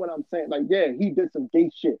saying what I'm saying, like, yeah, he did some gay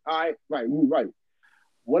shit. All right, right, you right.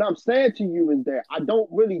 What I'm saying to you is that I don't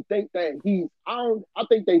really think that I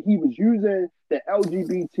think that he was using the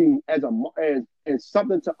LGBT as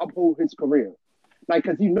something to uphold his career. Like,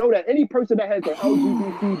 because you know that any person that has the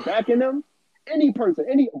LGBT backing them, any person,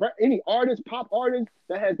 any artist, pop artist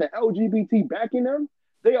that has the LGBT backing them,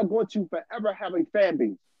 they are going to forever have a fan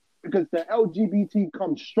base. Because the LGBT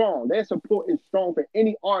comes strong. Their support is strong for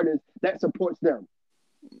any artist that supports them.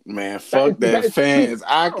 Man, fuck that fans.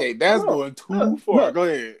 That's going too far. Go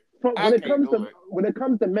ahead. When it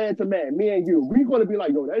comes to man to man, me and you, we're going to be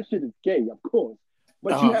like, yo, that shit is gay, of course.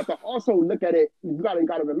 But you have to also look at it. You got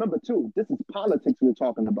to remember too. This is politics we're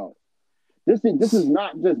talking about. This is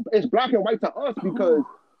not just. It's black and white to us because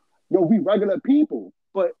we regular people.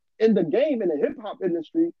 But in the game, in the hip hop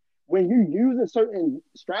industry, when you're using certain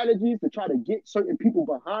strategies to try to get certain people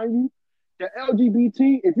behind you, the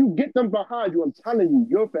LGBT, if you get them behind you, I'm telling you,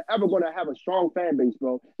 you're forever going to have a strong fan base,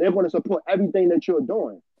 bro. They're going to support everything that you're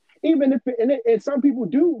doing. Even if, and some people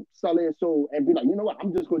do sell their soul and be like, you know what,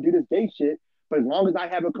 I'm just going to do this gay shit, but as long as I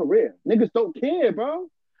have a career. Niggas don't care, bro.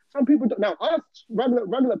 Some people don't. Now, us,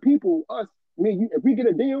 regular people, me and you, if we get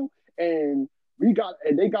a deal and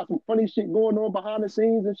they got some funny shit going on behind the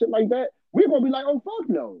scenes and shit like that, we're going to be like, oh, fuck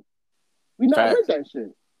no. We not with that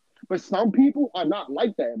shit. But some people are not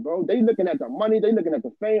like that, bro. They looking at the money, they looking at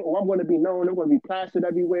the fame. Oh, I'm going to be known. I'm going to be plastered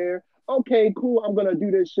everywhere. Okay, cool. I'm going to do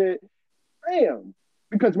this shit. Damn.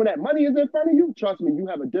 Because when that money is in front of you, trust me, you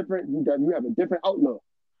have a different outlook.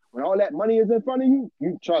 When all that money is in front of you,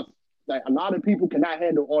 you trust that a lot of people cannot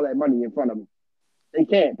handle all that money in front of them. They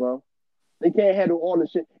can't, bro. They can't handle all the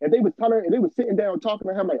shit. If they was sitting down talking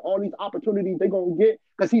to him like all these opportunities they gonna get,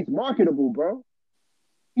 because he's marketable, bro.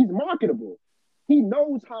 He's marketable. He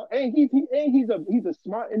knows how, and he's a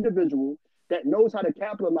smart individual that knows how to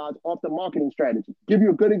capitalize off the marketing strategy. Give you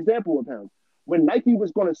a good example of him. When Nike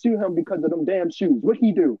was gonna sue him because of them damn shoes, what'd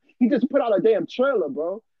he do? He just put out a damn trailer,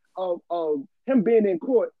 bro, of him being in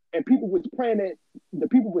court, and the people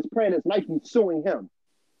was praying as Nike suing him.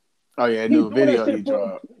 Oh yeah, new video he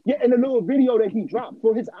dropped. Yeah, and the little video that he dropped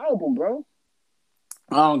for his album, bro.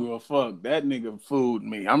 I don't give a fuck. That nigga fooled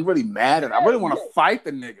me. I'm really mad at him. I really want to fight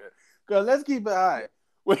the nigga. Cause let's keep it high.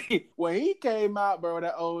 When he came out, bro,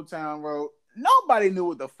 that Old Town Road, nobody knew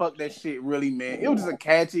what the fuck that shit really meant. It was just a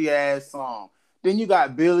catchy ass song. Then you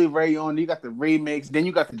got Billy Ray on, you got the remix, then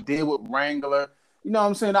you got the deal with Wrangler. You know what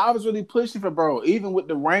I'm saying? I was really pushing for bro. Even with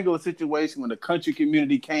the Wrangler situation, when the country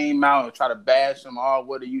community came out and tried to bash him, oh,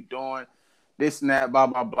 what are you doing? This and that, blah,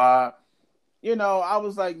 blah, blah. You know, I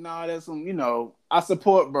was like, nah, that's some, you know, I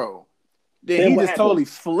support bro. Then he just totally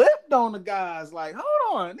flipped on the guys. Like, hold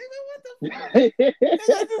on, nigga, what the fuck?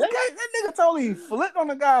 That nigga totally flipped on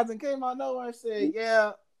the guys and came out nowhere and said,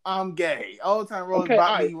 yeah, I'm gay. Old Town Road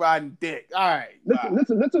about me riding dick. All right.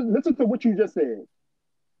 Listen to what you just said.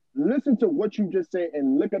 Listen to what you just said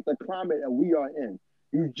and look at the climate that we are in.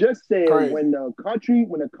 You just said when the country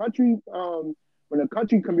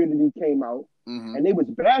community came out and they was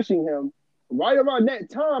bashing him, right around that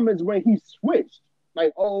time is when he switched.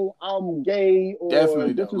 Like, oh, I'm gay, or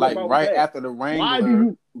definitely this is like about right that. after the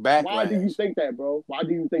Wrangler backlash. Why do you think that, bro? Why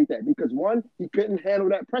do you think that? Because one, he couldn't handle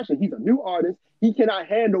that pressure. He's a new artist. He cannot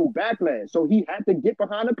handle backlash. So he had to get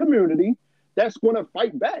behind a community that's gonna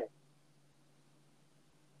fight back.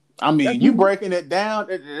 I mean, you breaking it down,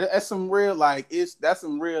 that's some real, that's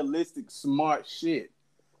some realistic, smart shit.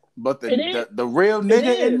 But the real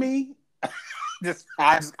nigga in me,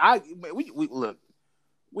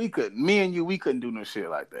 we couldn't do no shit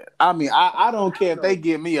like that. I mean, I don't care if they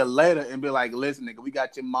give me a letter and be like, listen, nigga, we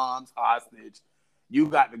got your mom's hostage. You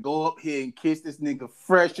got to go up here and kiss this nigga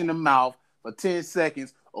fresh in the mouth for 10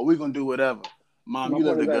 seconds, or we gonna do whatever. Mom, you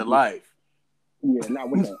lived a good life. Yeah, not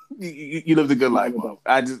with that. you lived a good life, Mom.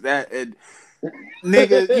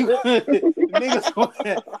 Niggas,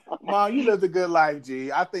 Mom, you lived a good life,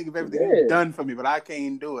 G. I think of everything you've done for me, but I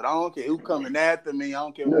can't do it. I don't care who coming after me. I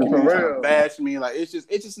don't care who trying to bash me. Like it's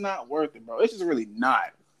just not worth it, bro. It's just really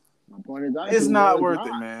not. My point is, it's not worth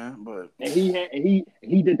it, man. But he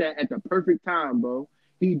did that at the perfect time, bro.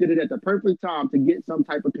 He did it at the perfect time to get some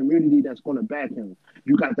type of community that's going to back him.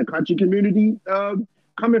 You got the country community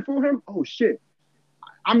coming for him. Oh shit.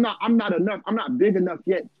 I'm not big enough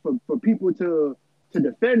yet for people to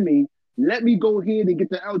defend me. Let me go ahead and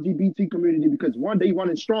get the LGBT community because one, they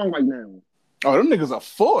running strong right now. Oh, them niggas are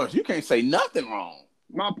force. You can't say nothing wrong.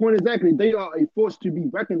 My point exactly. They are a force to be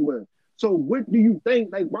reckoned with. So what do you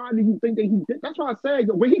think? Like, why do you think that he did? That's why I said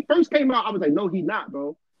when he first came out, I was like, no, he's not,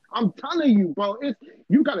 bro. I'm telling you, bro.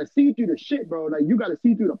 You gotta see through the shit, bro. Like you gotta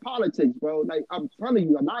see through the politics, bro. Like I'm telling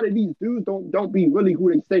you, a lot of these dudes don't be really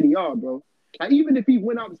who they say they are, bro. Like, even if he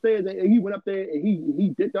went upstairs and he went up there and he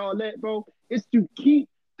did all that, bro, it's to keep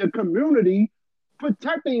the community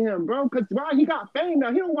protecting him, bro. Because while he got fame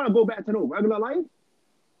now, he don't want to go back to no regular life.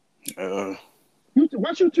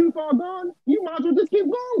 Once you're too far gone, you might as well just keep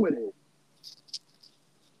going with it.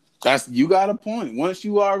 You got a point. Once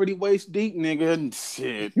you already waist deep, nigga,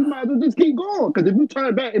 shit. You might as well just keep going. Because if you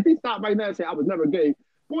turn back, if he stopped right now and say, I was never gay,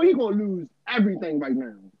 boy, he going to lose everything right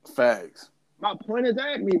now. Facts. My point is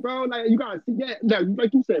exactly, bro. Like you gotta see that.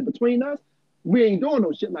 Like you said, between us, we ain't doing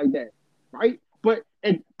no shit like that, right? But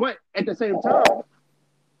at the same time,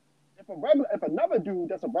 if another dude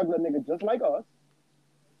that's a regular nigga just like us,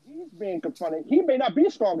 he's being confronted. He may not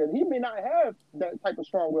be stronger. He may not have that type of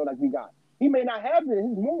strong will like we got. He may not have it.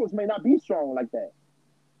 His morals may not be strong like that.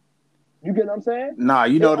 You get what I'm saying? Nah,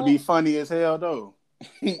 you know to be funny as hell though.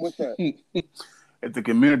 What's that? If the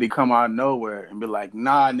community come out of nowhere and be like,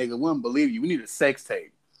 nah, nigga, we don't believe you. We need a sex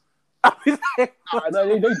tape. They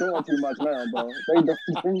doing too much now, bro. They doing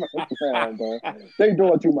too much now, bro. They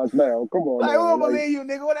doing too much now. Come on, I don't believe you,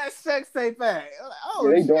 nigga. Where that sex tape at?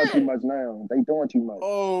 They doing too much now. They doing too much.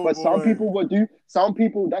 Oh, but boy. Some people would do. Some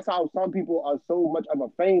people. That's how some people are so much of a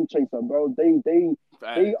fame chaser, bro. They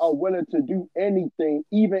They are willing to do anything,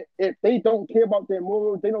 even if they don't care about their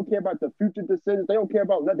morals, they don't care about the future decisions, they don't care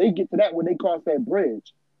about nothing. They get to that when they cross that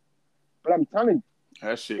bridge. But I'm telling you,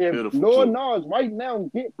 that shit if pitiful. Lil Nas right now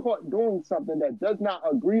get caught doing something that does not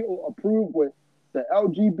agree or approve with the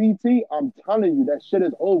LGBT, I'm telling you, that shit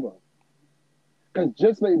is over. Because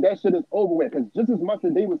just like that shit is over with. Because just as much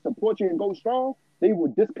as they would support you and go strong, they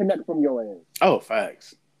will disconnect from your ass. Oh,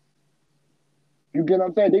 facts. You get what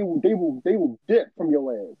I'm saying? They will dip from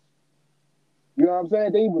your ass. You know what I'm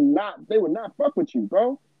saying? They will not fuck with you,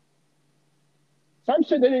 bro. Some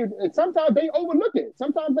shit sometimes they overlook it.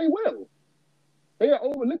 Sometimes they will. They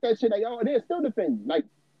overlook that shit. Like, oh, they'll still defend you. Like,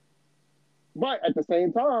 but at the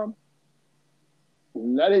same time,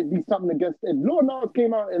 let it be something against. If Lil Nas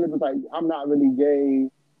came out and it was like, I'm not really gay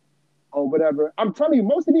or whatever, I'm telling you,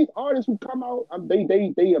 most of these artists who come out,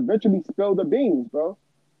 they eventually spill the beans, bro.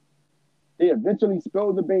 They eventually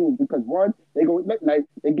spill the beans because one, they go like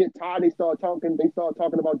they get tired, they start talking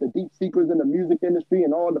about the deep secrets in the music industry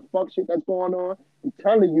and all the fuck shit that's going on. I'm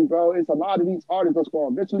telling you, bro, it's a lot of these artists that's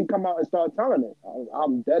going to eventually come out and start telling it.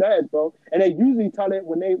 I'm dead ass, bro. And they usually tell it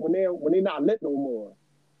when they not lit no more.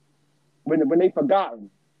 When they forgotten.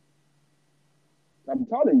 I'm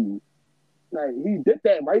telling you. Like he did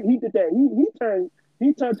that, right? He did that.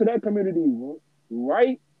 He turned to that community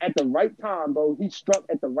right at the right time, bro. He struck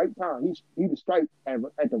at the right time. He was strike at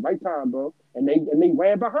the right time, bro. And they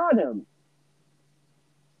ran behind him.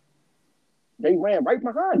 They ran right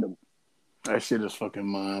behind him. That shit is fucking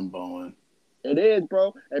mind blowing. It is,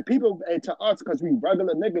 bro. And to us, because we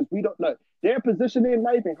regular niggas, we don't like their position in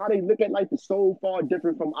life and how they look at life is so far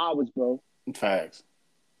different from ours, bro. Facts.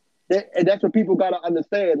 And that's what people gotta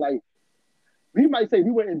understand. Like, we might say we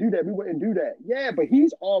wouldn't do that. Yeah, but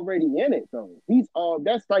he's already in it though.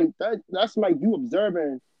 That's like you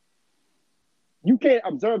observing. You can't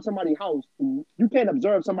observe somebody's house. You can't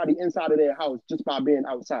observe somebody inside of their house just by being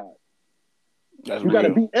outside. You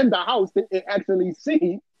gotta be in the house to actually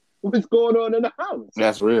see what's going on in the house.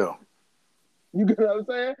 That's real. You get what I'm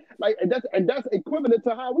saying? Like, and that's equivalent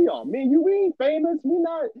to how we are. Me and you, we ain't famous. We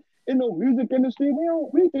not in the music industry. We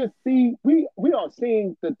are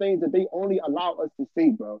seeing the things that they only allow us to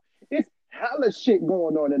see, bro. It's hella shit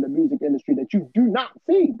going on in the music industry that you do not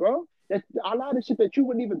see, bro. That's a lot of shit that you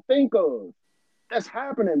wouldn't even think of. That's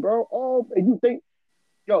happening, bro. And you think,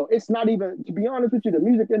 yo, it's not even, to be honest with you, the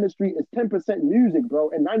music industry is 10% music,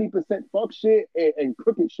 bro, and 90% fuck shit and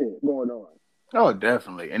crooked shit going on. Oh,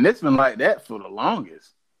 definitely. And it's been like that for the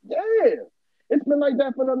longest. Yeah. It's been like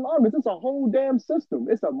that for the longest. It's a whole damn system.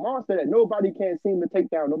 It's a monster that nobody can seem to take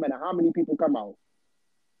down, no matter how many people come out.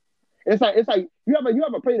 It's like you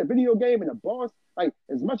ever played a video game and the boss, like,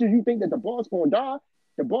 as much as you think that the boss gonna die,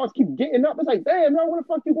 the boss keep getting up. It's like, damn, no, when the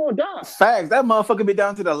fuck you gonna die? Facts. That motherfucker be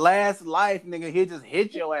down to the last life, nigga. He just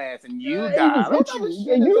hit your ass and you die.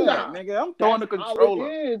 You die, nigga. I'm throwing the controller. How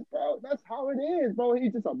it is, bro. That's how it is, bro.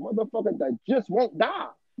 He's just a motherfucker that just won't die.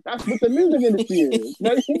 That's what the music industry is.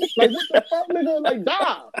 Like what the fuck, nigga? Like,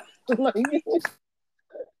 die.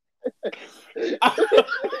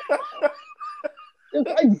 It's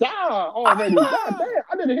like, die already. God damn.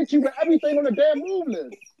 I didn't hit you with everything on the damn move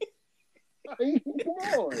list. Like,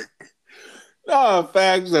 come on. No,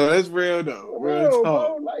 facts though. That's real though. Real talk.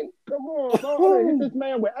 Bro. Like, come on, bro. I hit this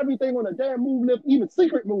man with everything on the damn move list, even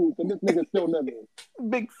secret moves, and this nigga still living.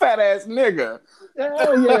 Big fat ass nigga.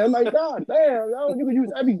 Hell yeah. Like, god damn, yo, you can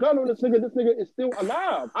use every gun on this nigga. This nigga is still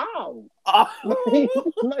alive. Ow.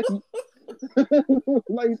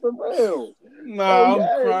 Like for real. Nah,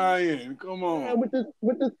 I'm crying. Come on. Man,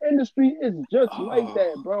 with this industry, it's just like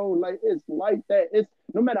that, bro. Like, it's like that. It's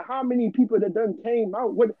no matter how many people that done came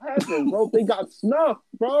out, what happened, bro? They got snuffed,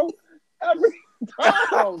 bro. Every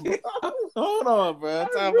time, bro. Hold on, bro.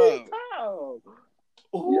 Every time.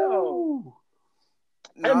 Yo.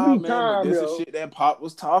 Nah, man, but this is shit that Pop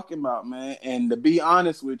was talking about, man. And to be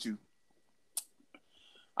honest with you,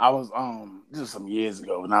 I was this was some years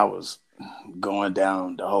ago when I was going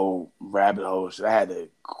down the whole rabbit hole shit. I had to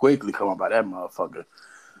quickly come up by that motherfucker.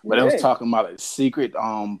 But it was talking about like secret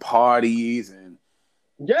parties and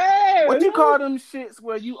what you call them shits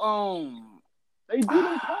where you they do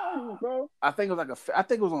them parties, bro. I think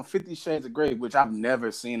it was on 50 Shades of Grey, which I've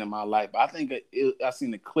never seen in my life. But I think I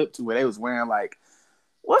seen the clip to where they was wearing like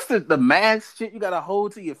what's the mask shit you gotta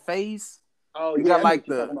hold to your face? Oh, you got like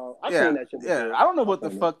I've seen that shit before. I don't know what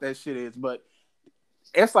the fuck that shit is, but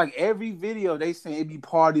it's like every video they say it be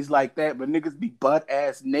parties like that, but niggas be butt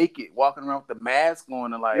ass naked walking around with the mask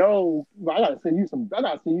on and like. Yo, I gotta send you some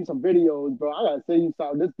videos, bro. I gotta send you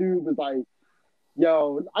something. This dude was like,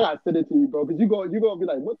 Yo, I gotta send it to you, bro, because you gonna be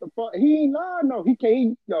like, what the fuck? He ain't lying, no, he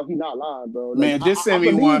can't. Yo, he not lying, bro. Like, Man, just I send me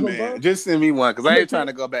believe one, him, man. bro. Just send me one, because I I'm ain't trying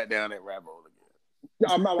to go back down that rabbit hole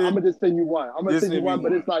I'm gonna just send you one. I'm gonna Just send you send me one,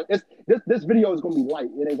 but one. it's like this video is gonna be light.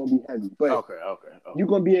 It ain't gonna be heavy, but Okay. you're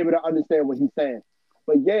gonna be able to understand what he's saying.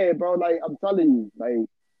 But yeah, bro, like I'm telling you, like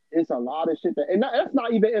it's a lot of shit that's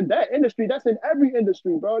not even in that industry. That's in every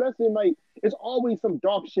industry, bro. That's in like it's always some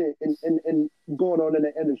dark shit in going on in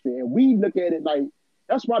the industry, and we look at it like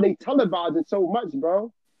that's why they televise it so much,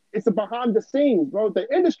 bro. It's a behind the scenes, bro.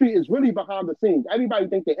 The industry is really behind the scenes. Everybody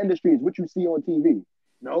think the industry is what you see on TV.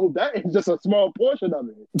 No, that is just a small portion of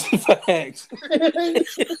it. Facts.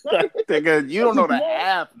 Nigga, you don't know the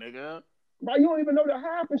half, nigga. Like, you don't even know the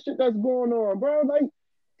half of shit that's going on, bro. Like,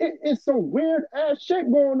 it's some weird ass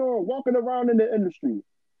shit going on walking around in the industry.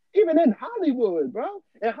 Even in Hollywood, bro.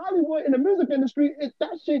 In Hollywood, in the music industry,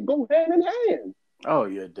 that shit go hand in hand. Oh,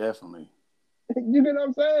 yeah, definitely. You get what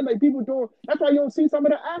I'm saying? Like, people doing, that's why you don't see some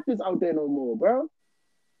of the actors out there no more, bro.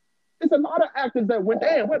 It's a lot of actors that went,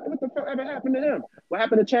 damn, what the fuck ever happened to him? What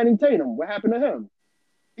happened to Channing Tatum? What happened to him?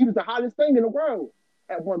 He was the hottest thing in the world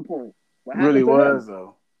at one point. What happened really to was, him?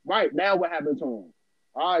 though. Right, now what happened to him?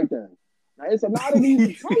 All right, then. Now, it's a lot of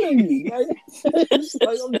these, I'm telling you. Like, I'm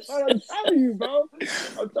trying to tell you, bro.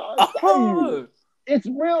 I'm trying to tell you. It's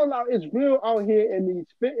real out. It's real out here in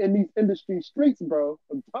these industry streets, bro.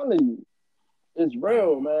 I'm telling you. It's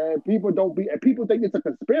real, man. People think it's a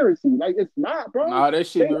conspiracy. Like, it's not, bro. Nah, that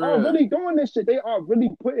shit They real. are really doing this shit. They are really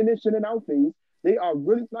putting this shit in our face. They are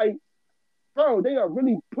really like, bro, they are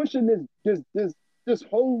really pushing this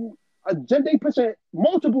whole agenda. They pushing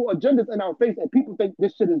multiple agendas in our face, and people think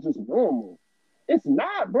this shit is just normal. It's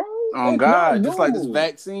not, bro. Oh, it's God. Just like this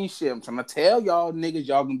vaccine shit. I'm trying to tell y'all niggas,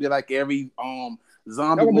 y'all gonna be like every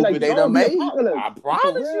zombie movie like they done made. Apocalypse. I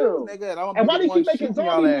promise you, nigga. And why they keep making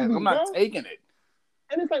zombie movies, I'm not bro? taking it.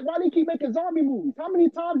 And it's like, why they keep making zombie movies? How many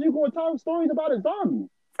times you gonna tell stories about a zombie?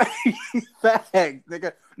 Facts,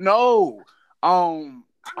 nigga. No.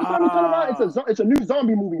 It's a new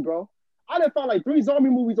zombie movie, bro. I done found like 3 zombie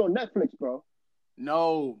movies on Netflix, bro.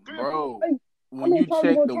 No, bro. Like, when you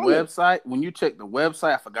check the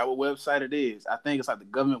website, I forgot what website it is. I think it's like the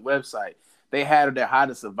government website. They had it there how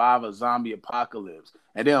to survive a zombie apocalypse.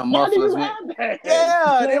 And then motherfuckers went,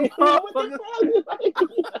 yeah, them motherfuckers.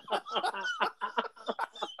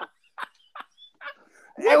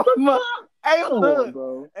 Hey,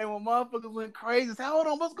 look. And when motherfuckers went crazy, said, hold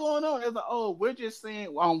on, what's going on? It's like, oh, we're just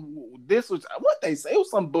saying, this was what they say. It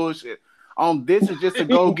was some bullshit. This is just to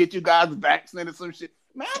go get you guys vaccinated or some shit.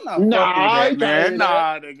 Man, I'm not fucking with that, man.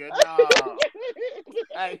 Nah, nigga, nah.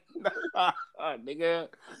 Hey, nah, nigga.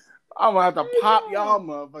 I'm gonna have to pop y'all,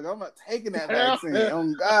 motherfucker. I'm not taking that vaccine.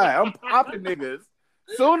 Oh, God. I'm popping niggas.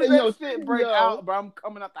 Soon as that shit break out, bro, I'm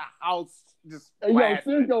coming out the house just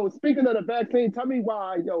speaking of the vaccine, tell me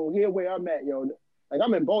why, here where I'm at, like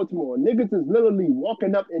I'm in Baltimore. Niggas is literally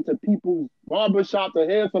walking up into people's barbershops or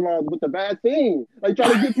hair salons with the vaccine. Like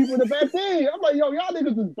trying to get people the vaccine. I'm like, y'all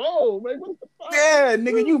niggas is bold, man. What the fuck? Yeah,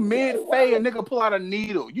 nigga, you mid-fay and nigga pull out a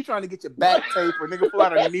needle. You trying to get your back taper, nigga pull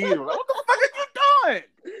out a needle. Like, what the fuck are you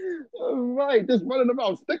doing? Right, just running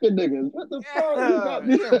about sticking niggas. What the fuck?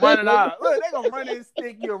 You running out. Look, they gonna run and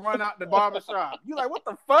stick you and run out the barbershop. You like, what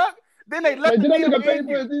the fuck? Then they let the nigga pay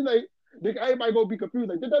for it. Like, nigga, everybody gonna be confused.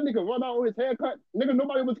 Like, did that nigga run out on his haircut? Nigga,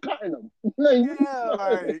 nobody was cutting him.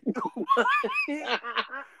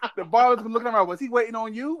 The barber's looking around. Was he waiting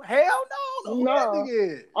on you? Hell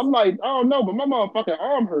no. I'm like, I don't know, but my motherfucking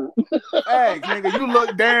arm hurt. Hey, nigga, you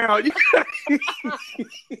look down.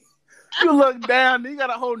 You look down, you got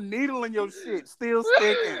a whole needle in your shit, still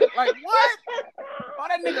sticking. Like, what? Oh,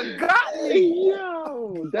 that nigga got me.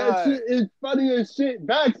 Yo, that shit is funny as shit.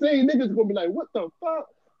 Vaccine niggas gonna be like, what the fuck?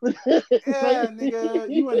 Yeah,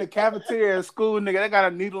 nigga, you in the cafeteria at school, nigga. They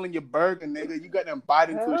got a needle in your burger, nigga. You got them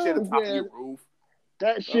biting to shit at the top of your roof.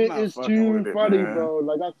 That shit is too funny, bro.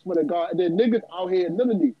 Like, I swear to God. And then niggas out here,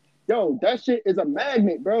 literally, that shit is a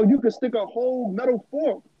magnet, bro. You can stick a whole metal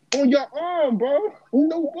fork on your arm, bro.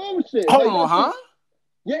 No bullshit. Hold on, huh?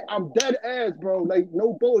 Yeah, I'm dead ass, bro. Like,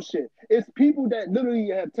 no bullshit. It's people that literally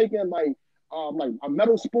have taken like a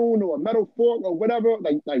metal spoon or a metal fork or whatever,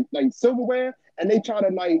 like silverware, and they try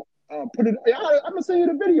to put it. I'm gonna send you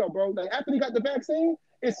the video, bro. Like after they got the vaccine,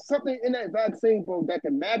 it's something in that vaccine, bro, that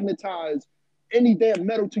can magnetize any damn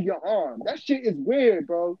metal to your arm. That shit is weird,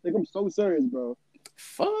 bro. Like, I'm so serious, bro.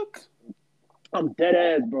 Fuck. I'm dead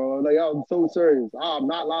ass, bro. Like, I'm so serious. I'm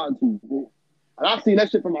not lying to you. And I seen that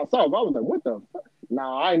shit for myself. I was like, what the fuck?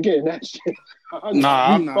 Nah, I ain't getting that shit.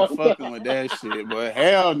 Nah, I'm not fucking with that shit, but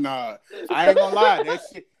hell nah. I ain't gonna lie.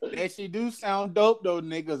 That shit do sound dope though,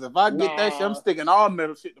 niggas. If I get that shit, I'm sticking all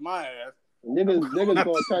metal shit to my ass. Niggas gonna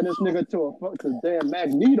turn this nigga to damn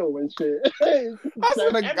Magneto and shit. I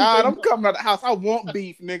swear to God, I'm coming out the house. I want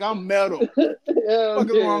beef, nigga. I'm metal. What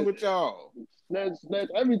is wrong with y'all? Snatch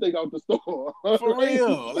everything out the store. For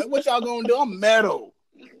real. Like, what y'all gonna do? I'm metal.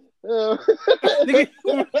 Yeah. Nigga,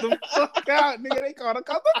 the fuck out, nigga. They call the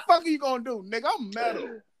cops. What the fuck are you gonna do, nigga? I'm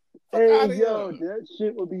metal. Hey, yo, that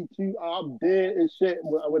shit would be too. I'm dead as shit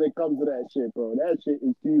when it comes to that shit, bro. That shit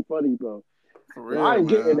is too funny, bro. For real, I ain't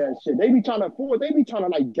man. getting that shit. They be trying to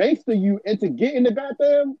like gangster you into getting the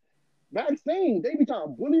goddamn vaccine. They be trying to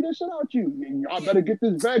bully the shit out you. I better get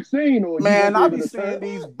this vaccine, or man, I be seeing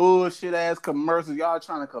these bullshit ass commercials. Y'all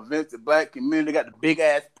trying to convince the black community. Got the big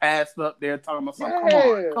ass pass up there talking about something. Come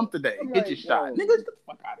on, come today, get your shot, niggas. Get the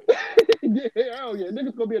fuck out of here. Yeah, hell yeah,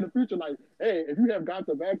 niggas gonna be in the future like, hey, if you have got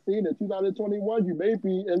the vaccine in 2021, you may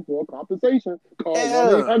be in for compensation. Call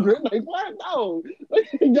 1-800. Like what? No,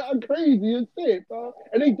 y'all crazy as shit, bro.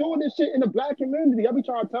 And they doing this shit in the black community. I be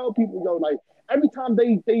trying to tell people, yo, like. Every time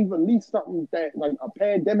they release something that like a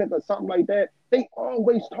pandemic or something like that, they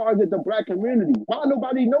always target the black community. Why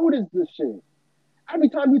nobody noticed this shit? Every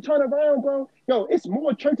time you turn around, bro, yo, it's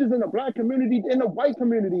more churches in the black community than the white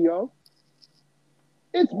community, yo.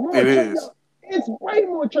 It's more. It's way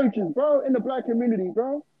more churches, bro, in the black community,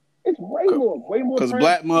 bro. It's way more. Because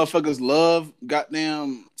black motherfuckers love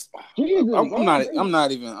goddamn. Jesus, I'm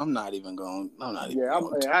not even going. I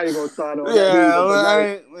ain't gonna start on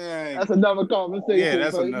that. Yeah, that's another conversation. Yeah,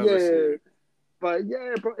 that's another shit. But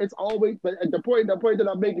yeah, bro, it's always. But the point that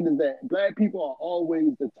I'm making is that black people are always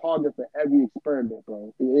the target for every experiment,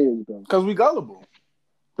 bro. It is, bro. Because we gullible.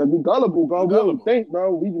 Because we gullible, bro. We don't think,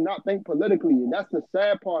 bro. We do not think politically, and that's the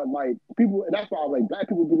sad part. Like people, and that's why like black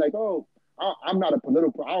people be like, oh. I'm not a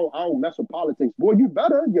political. I don't mess with politics. Boy, you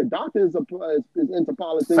better. Your doctor is into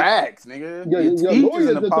politics. Facts, nigga. Your teacher's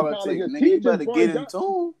into politics. Nigga, you better get in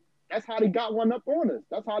tune. That's how they got one up on us.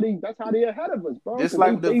 That's how they ahead of us, bro. Just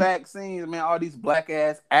like the vaccines, man. All these black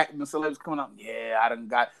ass acting celebrities coming up. Yeah, I done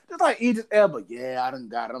got it. Just like Idris Elba. Yeah, I done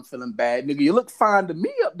got it. I'm feeling bad, nigga. You look fine to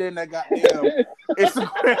me up there in that goddamn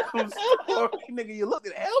Instagram story, nigga. You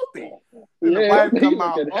looking healthy. And the wife come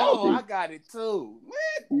out. Oh, I got it too,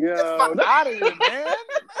 man. Yeah, get the fuck out of here, man. Get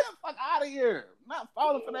the fuck out of here. I'm not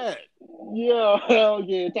falling for that. Yeah, hell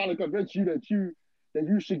yeah. Trying to convince you that you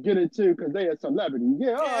should get it too because they a celebrity.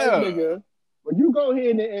 Yeah, all right, nigga. But you go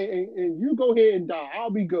ahead and you go ahead and die. I'll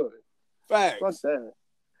be good. Facts. Fuck that.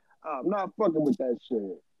 I'm not fucking with that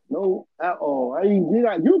shit. No, at all.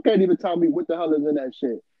 You can't even tell me what the hell is in that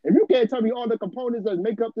shit. If you can't tell me all the components that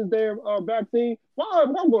make up this damn vaccine, why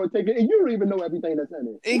am I going to take it? And you don't even know everything that's in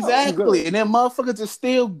it. Exactly. And then motherfuckers are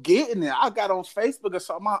still getting it. I got on Facebook or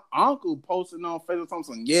something. My uncle posted on Facebook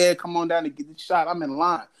something. Yeah, come on down and get the shot. I'm in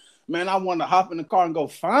line. Man, I want to hop in the car and go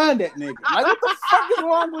find that nigga. Like, what the fuck is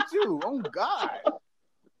wrong with you? Oh, God.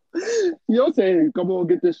 You're saying, come on,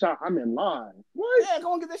 get this shot. I'm in line. What? Yeah,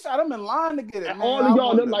 come on, get this shot. I'm in line to get it. Man. All of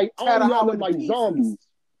y'all look like zombies.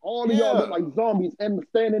 All of y'all look like zombies and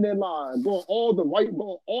standing in line, all of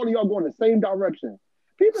y'all going the same direction.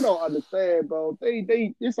 People don't understand, bro.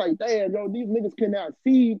 It's like, damn, yo, these niggas cannot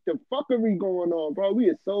see the fuckery going on, bro. We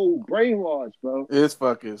are so brainwashed, bro. It's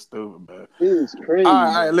fucking stupid, man. It is crazy. All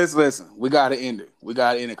right, listen. We gotta end it.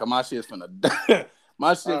 Cause my shit's finna die.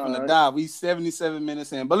 Finna die. We 77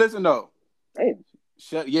 minutes in. But listen though. Damn.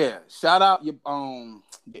 Shout out your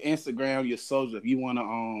Instagram, your social. If you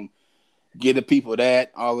wanna get the people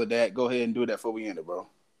that, all of that, go ahead and do that before we end it, bro.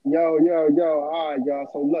 Yo. All right, y'all.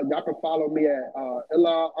 So look, y'all can follow me at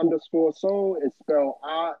Illa_Soul. It's spelled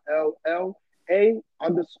ILLA_SOUL.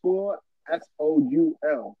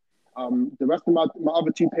 The rest of my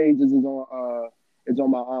other two pages is on is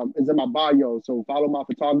in my bio. So follow my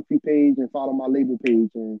photography page and follow my label page.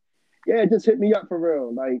 And yeah, just hit me up for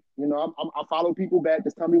real. Like, you know, I follow people back.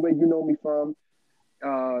 Just tell me where you know me from.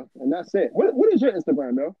 And that's it. What is your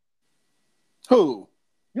Instagram, though? Who?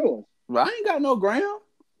 Yours. Well, I ain't got no gram.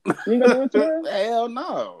 You ain't got no Instagram? Hell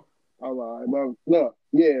no. All right. Well, look.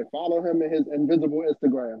 Yeah, follow him in his invisible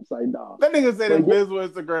Instagram. Say nah. That nigga said invisible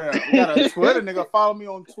Instagram. We got a Twitter. Nigga, follow me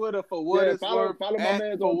on Twitter for what it's worth. Follow my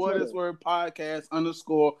man on what Twitter. It's worth podcast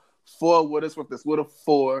 _ for what it's worth. That's with a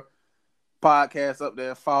 4 podcast up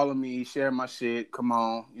there. Follow me. Share my shit. Come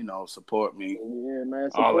on, support me. Yeah,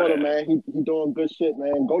 man. Support him, man. He doing good shit,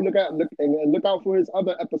 man. Go look out for his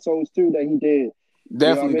other episodes too that he did.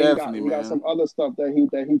 Definitely, man. He got some other stuff that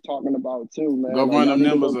he talking about too, man. Go run them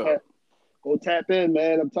numbers up. Go tap in,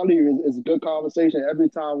 man. I'm telling you, it's a good conversation. Every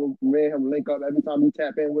time me and him link up, every time you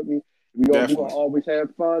tap in with me, we gonna Definitely. always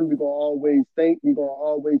have fun. We gonna always think. We gonna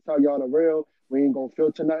always tell y'all the real. We ain't gonna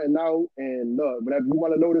filter nothing out. And look, whenever you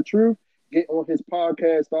want to know the truth, get on his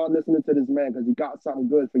podcast. Start listening to this man because he got something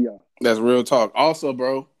good for y'all. That's real talk. Also,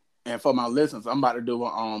 bro, and for my listeners, I'm about to do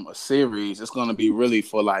a series. It's gonna be really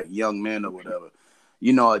for like young men or whatever.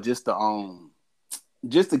 You know, just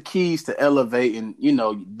the keys to elevating,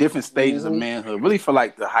 different stages of Mm-hmm. manhood, really for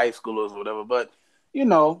like the high schoolers or whatever. But,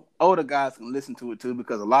 older guys can listen to it too,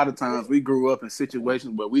 because a lot of times we grew up in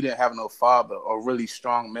situations where we didn't have no father or really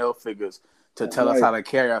strong male figures to That's tell us right. how to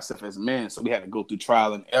carry ourselves as men. So we had to go through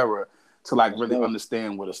trial and error to like That's really right.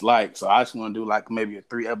 understand what it's like. So I just want to do like maybe a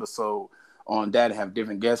 3 episode on that and have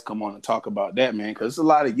different guests come on and talk about that, man. Because there's a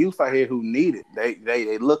lot of youth out here who need it.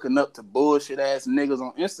 They looking up to bullshit ass niggas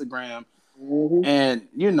on Instagram, Mm-hmm. and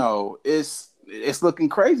it's looking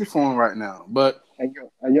crazy for him right now. But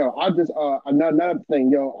And yo, I just another thing,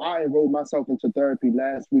 yo, I enrolled myself into therapy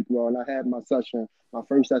last week, bro, and I had my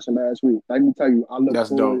first session last week. Let me tell you, I look that's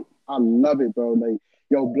forward. dope. I love it, bro. Like,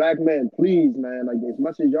 yo, black men, please, man. Like, as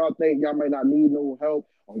much as y'all think y'all might not need no help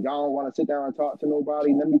or y'all don't want to sit down and talk to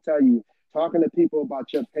nobody, let me tell you, talking to people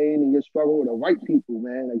about your pain and your struggle with the right people,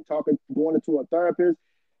 man. Like going into a therapist,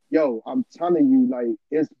 yo, I'm telling you, like,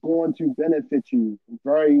 it's going to benefit you.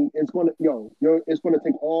 It's gonna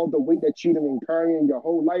take all the weight that you've been carrying your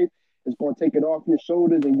whole life. It's gonna take it off your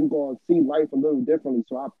shoulders, and you're gonna see life a little differently.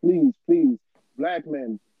 So I please, black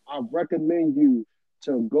men, I recommend you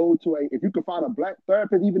to go to if you can find a black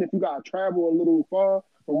therapist, even if you gotta travel a little far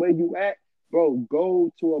from where you at, bro,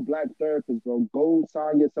 go to a black therapist, bro. Go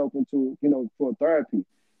sign yourself into, for therapy.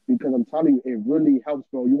 Because I'm telling you, it really helps,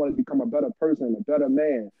 bro. You want to become a better person, a better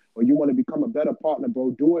man, or you want to become a better partner,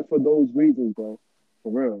 bro. Do it for those reasons, bro.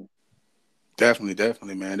 For real.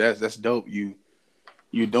 Definitely, man. That's dope. You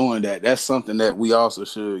doing that. That's something that we also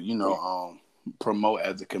should, promote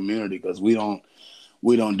as a community, because we don't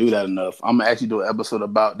do that enough. I'm gonna actually do an episode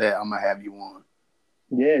about that. I'm gonna have you on.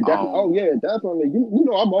 Yeah, definitely. Oh Um. yeah, definitely. You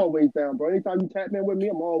know I'm always down, bro. Anytime you tap in with me,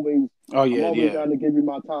 Oh I'm yeah, always yeah, down to give you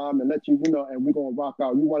my time and let you, and we're gonna rock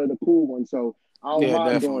out. You one of the cool ones, so I don't yeah,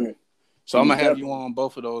 mind doing definitely. it. So I'm Yeah, gonna have you definitely. on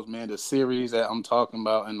both of those, man. The series that I'm talking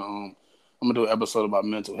about, and I'm gonna do an episode about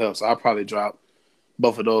mental health. So I'll probably drop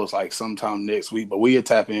both of those like sometime next week. But we'll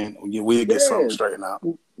tap in. We'll get something Yeah. straightened out.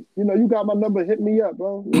 You got my number. Hit me up,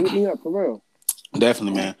 bro. Hit me up for real.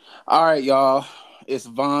 Definitely, man. All right, y'all. It's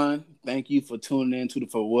Vaughn. Thank you for tuning in to the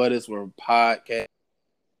For What Is We're podcast.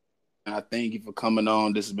 And I thank you for coming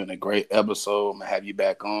on. This has been a great episode. I'm gonna have you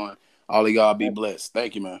back on. All of y'all be blessed.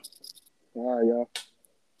 Thank you, man. All right, y'all.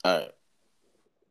 All right.